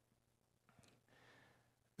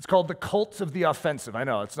 called the cult of the offensive. I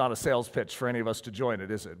know, it's not a sales pitch for any of us to join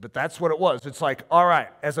it, is it? But that's what it was. It's like, all right,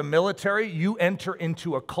 as a military, you enter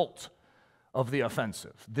into a cult of the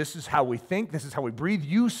offensive. This is how we think. This is how we breathe.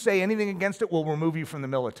 You say anything against it, we'll remove you from the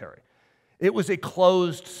military. It was a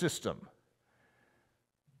closed system.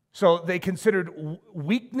 So they considered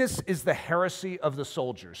weakness is the heresy of the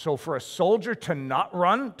soldier. So for a soldier to not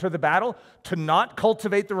run to the battle, to not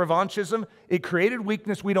cultivate the revanchism, it created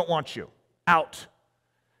weakness. We don't want you. Out.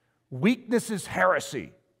 Weakness is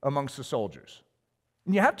heresy amongst the soldiers.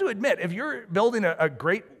 And you have to admit, if you're building a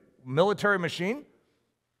great military machine,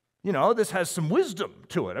 you know, this has some wisdom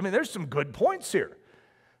to it. I mean, there's some good points here.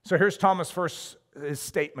 So here's Thomas First's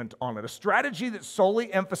statement on it. A strategy that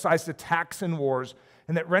solely emphasized attacks and wars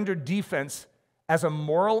and that rendered defense as a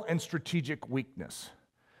moral and strategic weakness.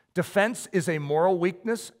 Defense is a moral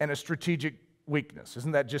weakness and a strategic weakness.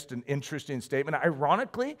 Isn't that just an interesting statement?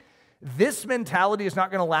 Ironically, this mentality is not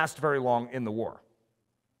going to last very long in the war.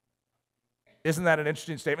 Isn't that an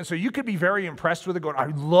interesting statement? So you could be very impressed with it, going, I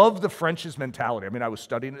love the French's mentality. I mean, I was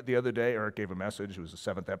studying it the other day. Eric gave a message. It was the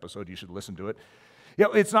 7th episode. You should listen to it. You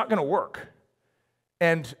know, it's not going to work.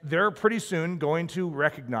 And they're pretty soon going to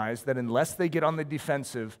recognize that unless they get on the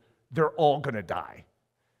defensive, they're all going to die.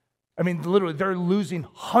 I mean, literally, they're losing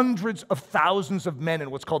hundreds of thousands of men in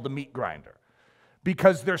what's called the meat grinder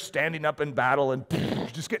because they're standing up in battle and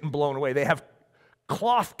just getting blown away. They have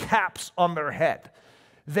cloth caps on their head.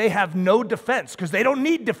 They have no defense because they don't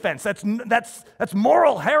need defense. That's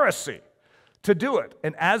moral heresy to do it.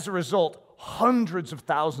 And as a result, hundreds of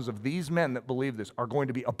thousands of these men that believe this are going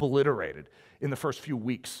to be obliterated in the first few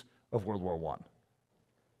weeks of World War I.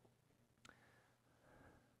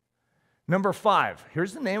 Number 5,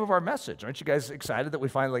 here's the name of our message. Aren't you guys excited that we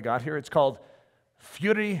finally got here? It's called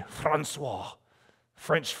Fury Francois,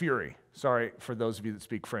 French Fury. Sorry for those of you that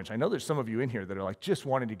speak French. I know there's some of you in here that are like just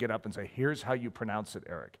wanting to get up and say, here's how you pronounce it,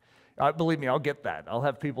 Eric. Believe me, I'll get that. I'll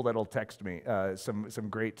have people that'll text me some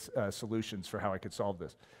great solutions for how I could solve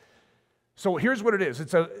this. So here's what it is.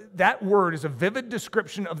 That word is a vivid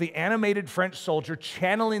description of the animated French soldier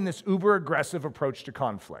channeling this uber-aggressive approach to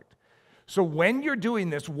conflict. So when you're doing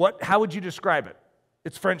this, how would you describe it?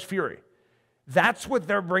 It's French fury. That's what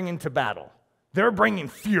they're bringing to battle. They're bringing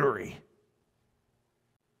fury.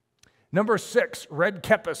 Number 6, red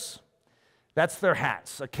kepis. That's their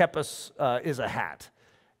hats. A kepis is a hat.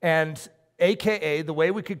 And AKA, the way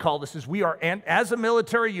we could call this is we are, as a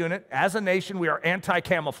military unit, as a nation, we are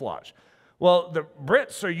anti-camouflage. Well, the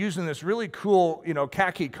Brits are using this really cool,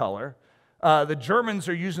 khaki color. The Germans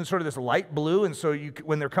are using sort of this light blue, and so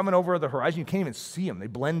when they're coming over the horizon, you can't even see them. They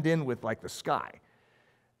blend in with like the sky.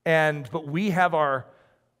 But we have our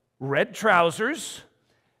red trousers,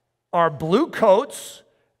 our blue coats,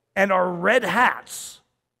 and our red hats.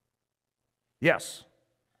 Yes,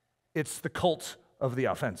 it's the cult of the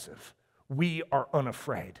offensive. We are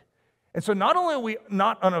unafraid. And so not only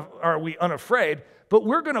are we unafraid, but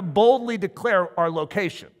we're going to boldly declare our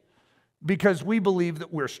location because we believe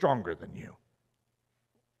that we're stronger than you.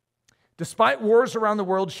 Despite wars around the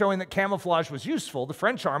world showing that camouflage was useful, the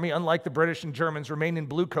French army, unlike the British and Germans, remained in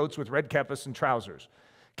blue coats with red kepis and trousers.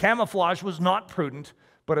 Camouflage was not prudent,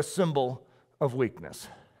 but a symbol of weakness.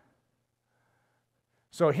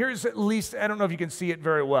 So here's at least, I don't know if you can see it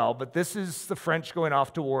very well, but this is the French going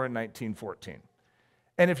off to war in 1914.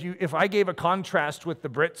 And if I gave a contrast with the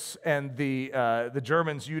Brits and the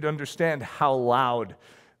Germans, you'd understand how loud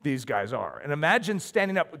these guys are. And imagine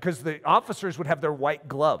standing up, because the officers would have their white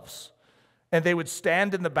gloves, and they would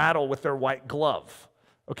stand in the battle with their white glove.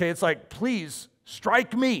 Okay, it's like, please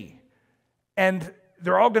strike me, and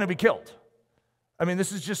they're all going to be killed. I mean,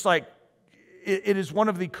 this is just like, it is one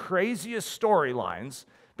of the craziest storylines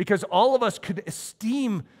because all of us could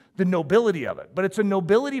esteem the nobility of it, but it's a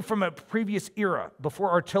nobility from a previous era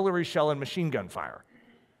before artillery shell and machine gun fire.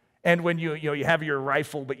 And when you have your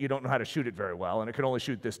rifle, but you don't know how to shoot it very well, and it can only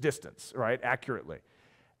shoot this distance, right, accurately.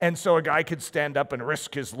 And so a guy could stand up and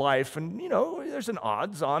risk his life, and, there's an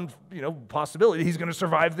odds-on, possibility he's going to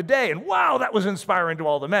survive the day. And wow, that was inspiring to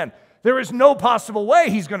all the men. There is no possible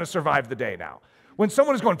way he's going to survive the day now. When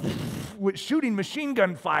someone is going shooting machine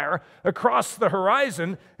gun fire across the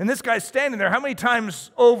horizon, and this guy's standing there, how many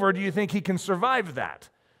times over do you think he can survive that?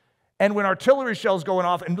 And when artillery shells going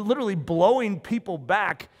off and literally blowing people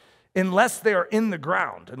back, unless they are in the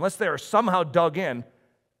ground, unless they are somehow dug in,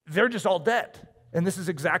 they're just all dead. And this is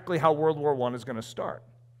exactly how World War I is going to start.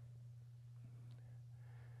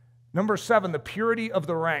 Number 7, the purity of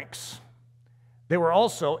the ranks. They were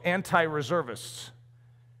also anti-reservists.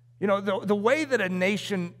 The way that a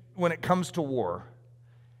nation, when it comes to war,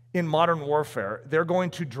 in modern warfare, they're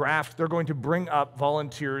going to bring up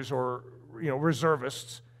volunteers or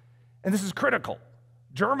reservists, and this is critical.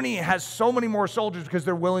 Germany has so many more soldiers because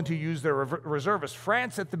they're willing to use their reservists.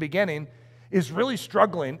 France at the beginning is really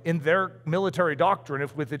struggling in their military doctrine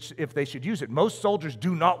if they should use it. Most soldiers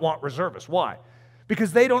do not want reservists. Why?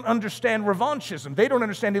 Because they don't understand revanchism. They don't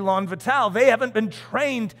understand élan vital. They haven't been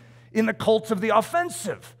trained in the cult of the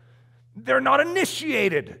offensive. They're not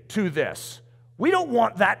initiated to this. We don't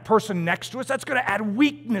want that person next to us. That's going to add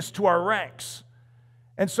weakness to our ranks.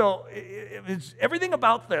 And so everything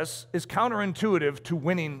about this is counterintuitive to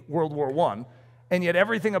winning World War I, and yet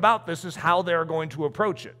everything about this is how they're going to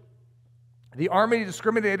approach it. The army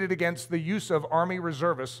discriminated against the use of army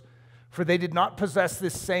reservists, for they did not possess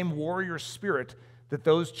this same warrior spirit that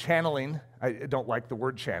those channeling, I don't like the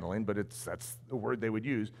word channeling, but that's the word they would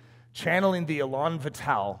use, channeling the élan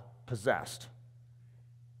vital possessed.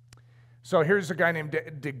 So here's a guy named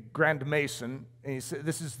de Grand Mason, and he said,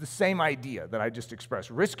 this is the same idea that I just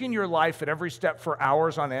expressed. Risking your life at every step for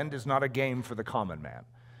hours on end is not a game for the common man.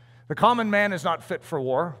 The common man is not fit for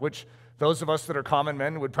war, which those of us that are common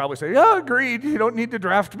men would probably say, yeah, agreed, you don't need to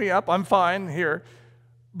draft me up, I'm fine here.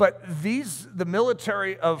 But the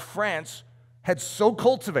military of France had so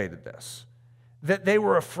cultivated this that they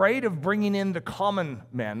were afraid of bringing in the common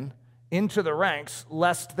men into the ranks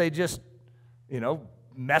lest they just,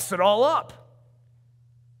 mess it all up.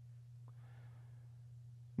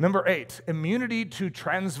 Number 8, immunity to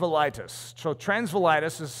transvalitis. So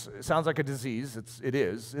transvalitis sounds like a disease. It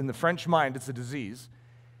is. In the French mind, it's a disease.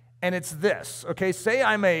 And it's this, okay? Say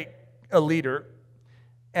I'm a leader,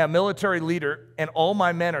 a military leader, and all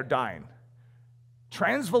my men are dying.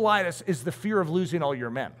 Transvalitis is the fear of losing all your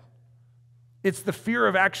men. It's the fear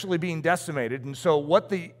of actually being decimated. And so what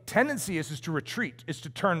the tendency is to retreat, is to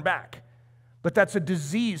turn back. But that's a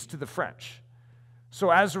disease to the French.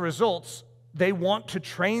 So as a result, they want to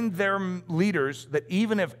train their leaders that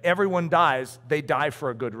even if everyone dies, they die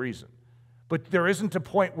for a good reason. But there isn't a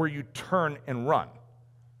point where you turn and run.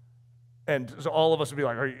 And so all of us would be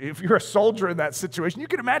like, if you're a soldier in that situation, you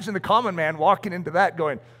can imagine the common man walking into that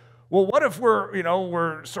going, well, what if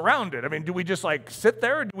we're surrounded? I mean, do we just sit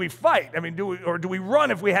there or do we fight? I mean, do we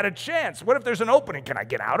run if we had a chance? What if there's an opening? Can I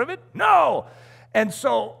get out of it? No. And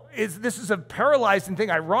so this is a paralyzing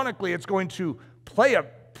thing. Ironically, it's going to play a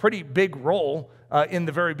pretty big role in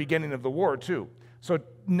the very beginning of the war, too. So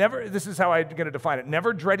this is how I'm going to define it.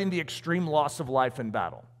 Never dreading the extreme loss of life in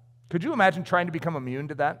battle. Could you imagine trying to become immune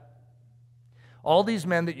to that? All these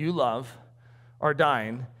men that you love are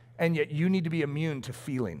dying, and yet you need to be immune to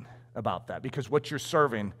feeling about that because what you're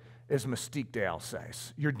serving is mystique de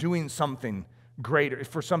Alsace. You're doing something greater,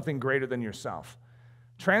 for something greater than yourself.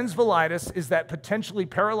 Transvalitis is that potentially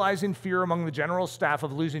paralyzing fear among the general staff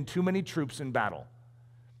of losing too many troops in battle,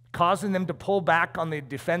 causing them to pull back on the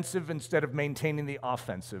defensive instead of maintaining the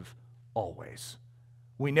offensive always.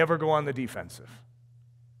 We never go on the defensive.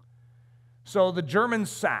 So the Germans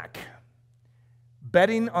sack,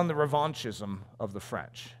 betting on the revanchism of the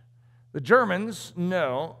French. The Germans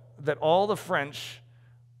know that all the French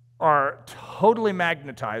are totally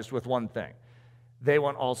magnetized with one thing. They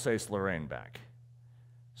want Alsace-Lorraine back.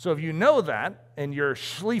 So if you know that and you're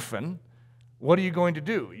Schlieffen, what are you going to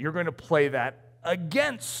do? You're going to play that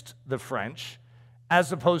against the French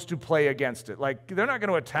as opposed to play against it. They're not going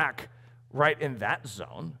to attack right in that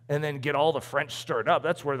zone and then get all the French stirred up.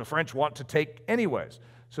 That's where the French want to take anyways.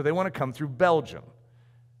 So they want to come through Belgium.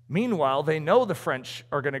 Meanwhile, they know the French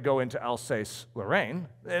are going to go into Alsace-Lorraine.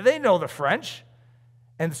 They know the French.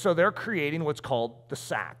 And so they're creating what's called the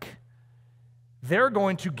sack. They're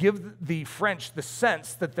going to give the French the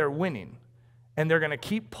sense that they're winning. And they're going to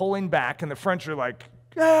keep pulling back. And the French are like,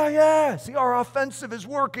 yeah, see, our offensive is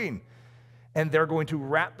working. And they're going to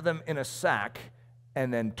wrap them in a sack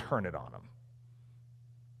and then turn it on them.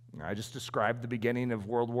 I just described the beginning of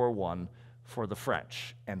World War I for the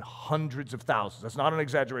French, and hundreds of thousands. That's not an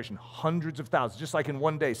exaggeration. Hundreds of thousands. Just like in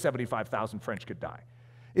one day, 75,000 French could die.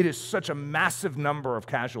 It is such a massive number of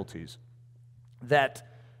casualties that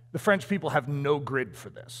the French people have no grid for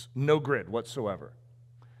this. No grid whatsoever.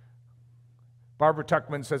 Barbara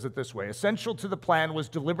Tuchman says it this way. Essential to the plan was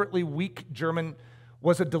a deliberately weak German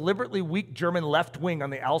left wing on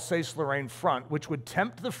the Alsace-Lorraine front, which would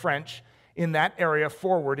tempt the French in that area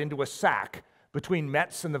forward into a sack between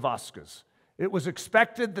Metz and the Vosges. It was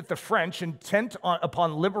expected that the French, intent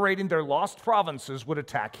upon liberating their lost provinces, would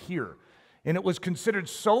attack here. And it was considered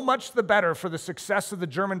so much the better for the success of the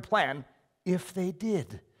German plan if they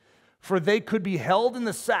did. For they could be held in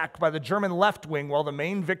the sack by the German left wing while the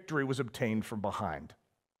main victory was obtained from behind.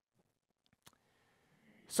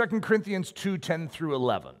 2 Corinthians 2:10 through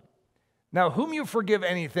 11. Now, whom you forgive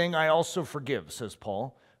anything, I also forgive, says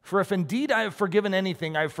Paul. For if indeed I have forgiven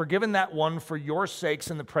anything, I have forgiven that one for your sakes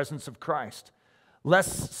in the presence of Christ,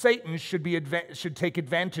 lest Satan should take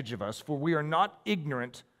advantage of us, for we are not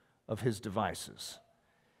ignorant of his devices.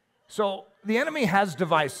 So the enemy has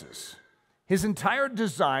devices. His entire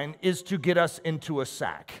design is to get us into a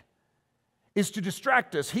sack, is to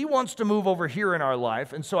distract us. He wants to move over here in our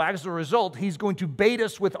life, and so as a result, he's going to bait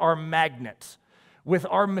us with our magnets, with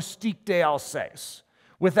our mystique de Alsace,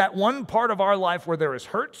 with that one part of our life where there is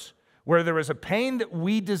hurt, where there is a pain that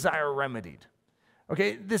we desire remedied.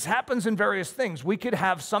 Okay, this happens in various things. We could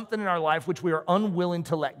have something in our life which we are unwilling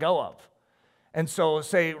to let go of. And so,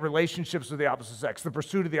 say, relationships with the opposite sex, the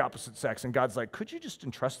pursuit of the opposite sex, and God's like, could you just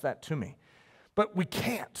entrust that to me? But we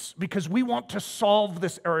can't, because we want to solve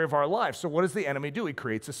this area of our life. So what does the enemy do? He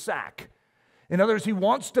creates a sack. In other words, he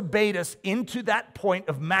wants to bait us into that point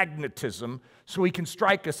of magnetism so he can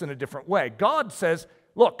strike us in a different way. God says,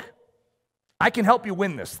 look, I can help you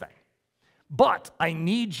win this thing, but I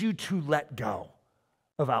need you to let go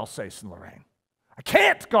of Alsace and Lorraine. I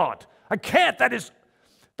can't, God. I can't. That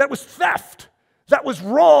was theft. That was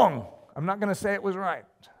wrong. I'm not going to say it was right,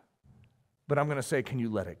 but I'm going to say, can you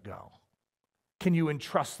let it go? Can you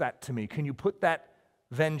entrust that to me? Can you put that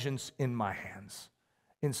vengeance in my hands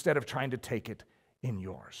instead of trying to take it in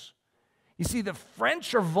yours? You see, the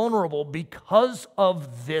French are vulnerable because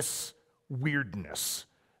of this weirdness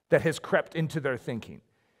that has crept into their thinking.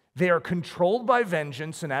 They are controlled by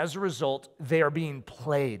vengeance, and as a result, they are being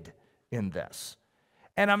played in this.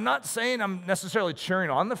 And I'm not saying I'm necessarily cheering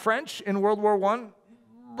on the French in World War I,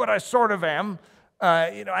 but I sort of am.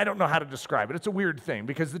 I don't know how to describe it. It's a weird thing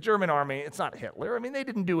because the German army, it's not Hitler. I mean, they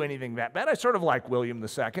didn't do anything that bad. I sort of like William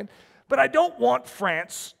II, but I don't want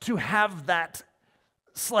France to have that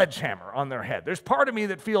sledgehammer on their head. There's part of me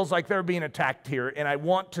that feels like they're being attacked here, and I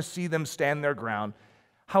want to see them stand their ground.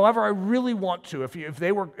 However, I really want to,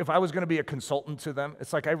 if I was going to be a consultant to them,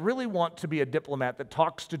 it's like I really want to be a diplomat that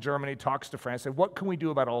talks to Germany, talks to France, and what can we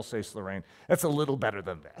do about Alsace-Lorraine? That's a little better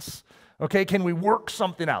than this. Okay, can we work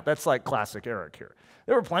something out? That's like classic Eric here.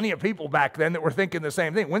 There were plenty of people back then that were thinking the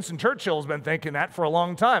same thing. Winston Churchill's been thinking that for a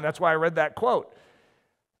long time. That's why I read that quote.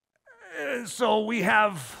 So we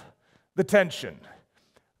have the tension.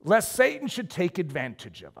 Lest Satan should take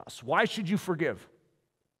advantage of us. Why should you forgive?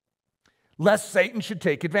 Lest Satan should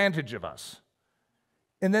take advantage of us.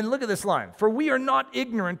 And then look at this line. For we are not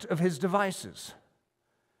ignorant of his devices.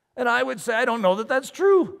 And I would say, I don't know that that's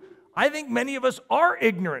true. I think many of us are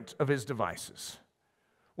ignorant of his devices.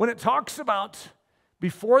 When it talks about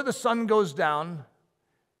before the sun goes down,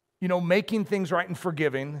 making things right and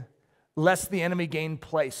forgiving, lest the enemy gain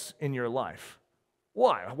place in your life.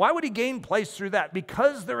 Why? Why would he gain place through that?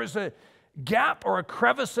 Because there is a gap or a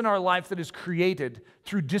crevice in our life that is created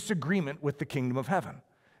through disagreement with the kingdom of heaven.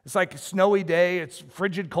 It's like a snowy day, it's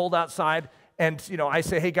frigid cold outside, and I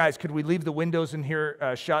say, hey guys, could we leave the windows in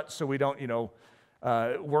here shut so we don't,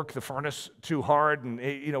 work the furnace too hard, and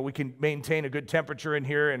we can maintain a good temperature in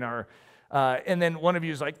here, and then one of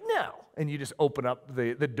you is like, no, and you just open up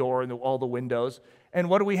the door and all the windows, and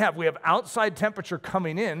what do we have? We have outside temperature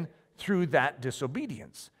coming in through that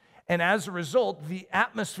disobedience. And as a result, the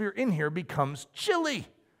atmosphere in here becomes chilly.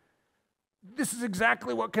 This is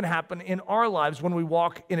exactly what can happen in our lives when we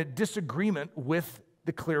walk in a disagreement with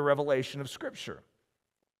the clear revelation of Scripture.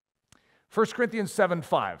 1 Corinthians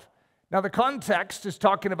 7:5. Now, the context is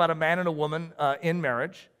talking about a man and a woman in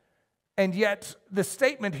marriage, and yet the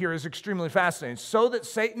statement here is extremely fascinating. So that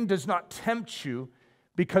Satan does not tempt you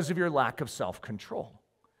because of your lack of self-control.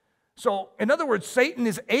 So, in other words, Satan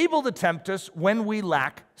is able to tempt us when we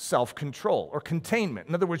lack self-control or containment.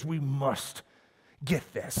 In other words, we must get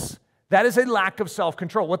this. That is a lack of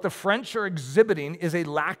self-control. What the French are exhibiting is a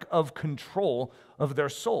lack of control of their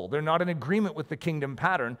soul. They're not in agreement with the kingdom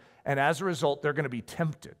pattern, and as a result, they're going to be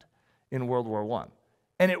tempted in World War I.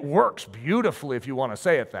 And it works beautifully if you want to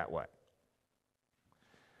say it that way.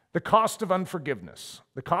 The cost of unforgiveness.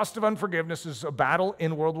 The cost of unforgiveness is a battle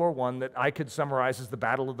in World War I that I could summarize as the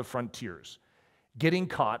battle of the frontiers, getting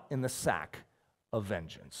caught in the sack of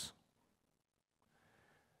vengeance.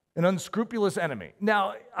 An unscrupulous enemy.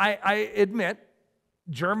 Now, I admit,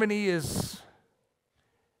 Germany's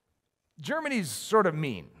sort of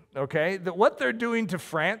mean, okay? That what they're doing to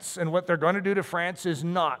France and what they're going to do to France is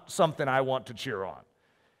not something I want to cheer on.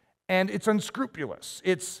 And it's unscrupulous.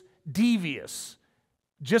 It's devious.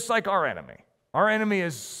 Just like our enemy. Our enemy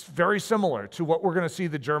is very similar to what we're going to see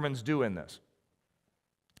the Germans do in this.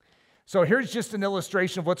 So here's just an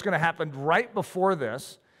illustration of what's going to happen right before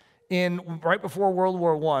this, right before World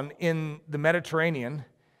War I in the Mediterranean.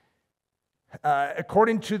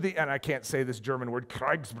 According to the, and I can't say this German word,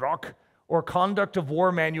 Kriegsbrauch, or conduct of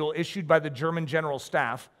war manual issued by the German General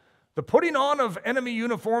Staff, the putting on of enemy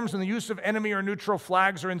uniforms and the use of enemy or neutral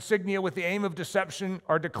flags or insignia with the aim of deception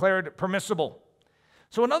are declared permissible.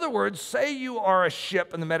 So in other words, say you are a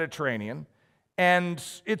ship in the Mediterranean, and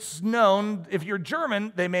it's known, if you're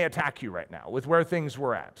German, they may attack you right now with where things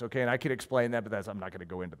were at, okay? And I could explain that, but I'm not going to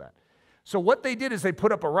go into that. So what they did is they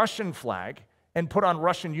put up a Russian flag and put on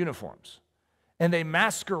Russian uniforms. And they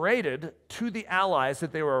masqueraded to the Allies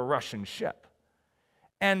that they were a Russian ship.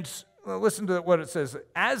 And listen to what it says.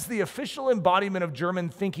 As the official embodiment of German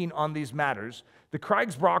thinking on these matters, the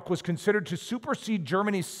Kriegsbrauch was considered to supersede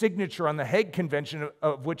Germany's signature on the Hague Convention,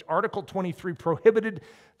 of which Article 23 prohibited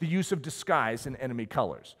the use of disguise in enemy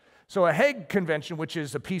colors. So a Hague Convention, which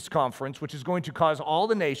is a peace conference, which is going to cause all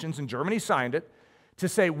the nations, and Germany signed it, to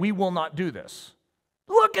say, we will not do this.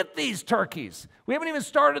 Look at these turkeys. We haven't even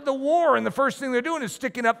started the war, and the first thing they're doing is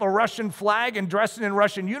sticking up a Russian flag and dressing in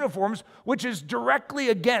Russian uniforms, which is directly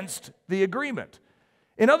against the agreement.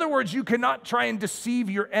 In other words, you cannot try and deceive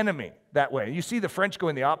your enemy that way. You see the French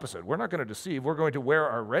going the opposite. We're not going to deceive. We're going to wear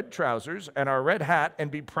our red trousers and our red hat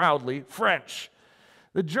and be proudly French.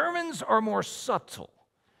 The Germans are more subtle.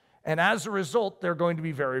 And as a result, they're going to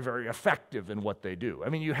be very, very effective in what they do. I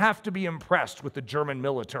mean, you have to be impressed with the German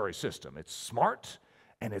military system. It's smart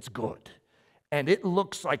and it's good. And it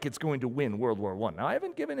looks like it's going to win World War I. Now, I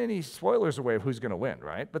haven't given any spoilers away of who's going to win,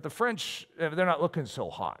 right? But the French, they're not looking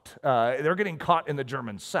so hot. They're getting caught in the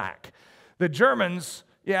German sack. The Germans,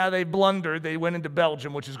 yeah, they blundered. They went into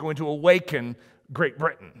Belgium, which is going to awaken Great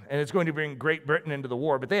Britain. And it's going to bring Great Britain into the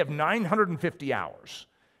war. But they have 950 hours.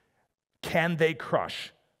 Can they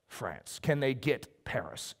crush France? Can they get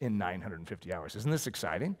Paris in 950 hours? Isn't this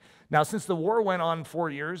exciting? Now, since the war went on 4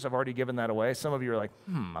 years, I've already given that away. Some of you are like,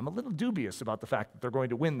 I'm a little dubious about the fact that they're going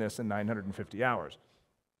to win this in 950 hours.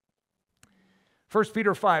 1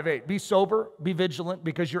 Peter 5:8, be sober, be vigilant,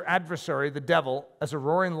 because your adversary, the devil, as a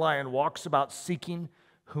roaring lion, walks about seeking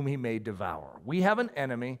whom he may devour. We have an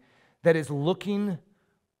enemy that is looking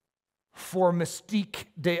for mystique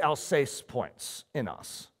de Alsace points in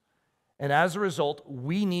us. And as a result,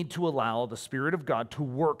 we need to allow the Spirit of God to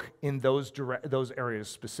work in those areas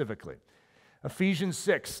specifically. Ephesians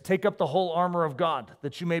 6, take up the whole armor of God,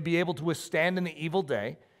 that you may be able to withstand in the evil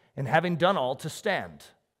day, and having done all, to stand.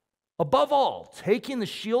 Above all, taking the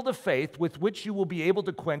shield of faith with which you will be able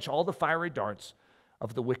to quench all the fiery darts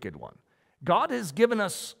of the wicked one. God has given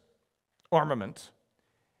us armament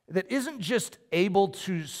that isn't just able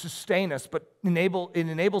to sustain us, but it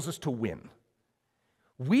enables us to win.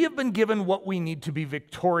 We have been given what we need to be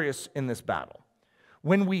victorious in this battle.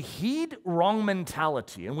 When we heed wrong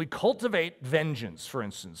mentality and we cultivate vengeance, for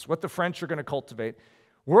instance, what the French are going to cultivate,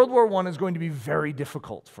 World War I is going to be very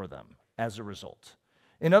difficult for them as a result.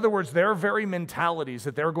 In other words, their very mentalities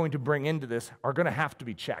that they're going to bring into this are going to have to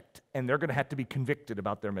be checked, and they're going to have to be convicted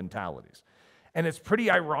about their mentalities. And it's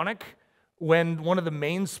pretty ironic when one of the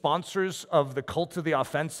main sponsors of the cult of the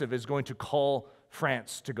offensive is going to call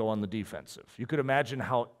France to go on the defensive. You could imagine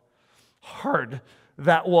how hard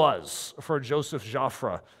that was for Joseph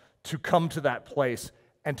Joffre to come to that place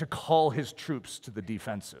and to call his troops to the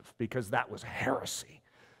defensive, because that was heresy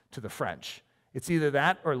to the French. It's either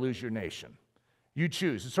that or lose your nation. You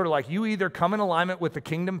choose. It's sort of like you either come in alignment with the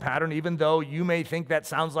kingdom pattern, even though you may think that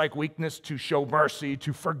sounds like weakness, to show mercy,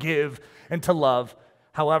 to forgive, and to love.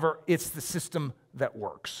 However, it's the system that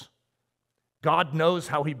works. God knows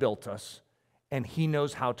how he built us, and he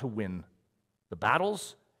knows how to win the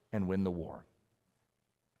battles and win the war.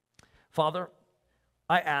 Father,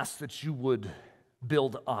 I ask that you would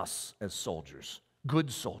build us as soldiers,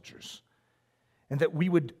 good soldiers, and that we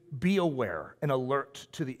would be aware and alert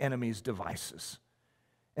to the enemy's devices,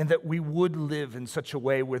 and that we would live in such a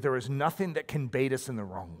way where there is nothing that can bait us in the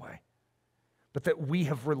wrong way, but that we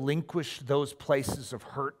have relinquished those places of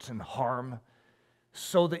hurt and harm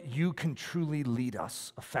so that you can truly lead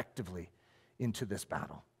us effectively into this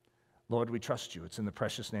battle. Lord, we trust you. It's in the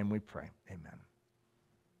precious name we pray. Amen.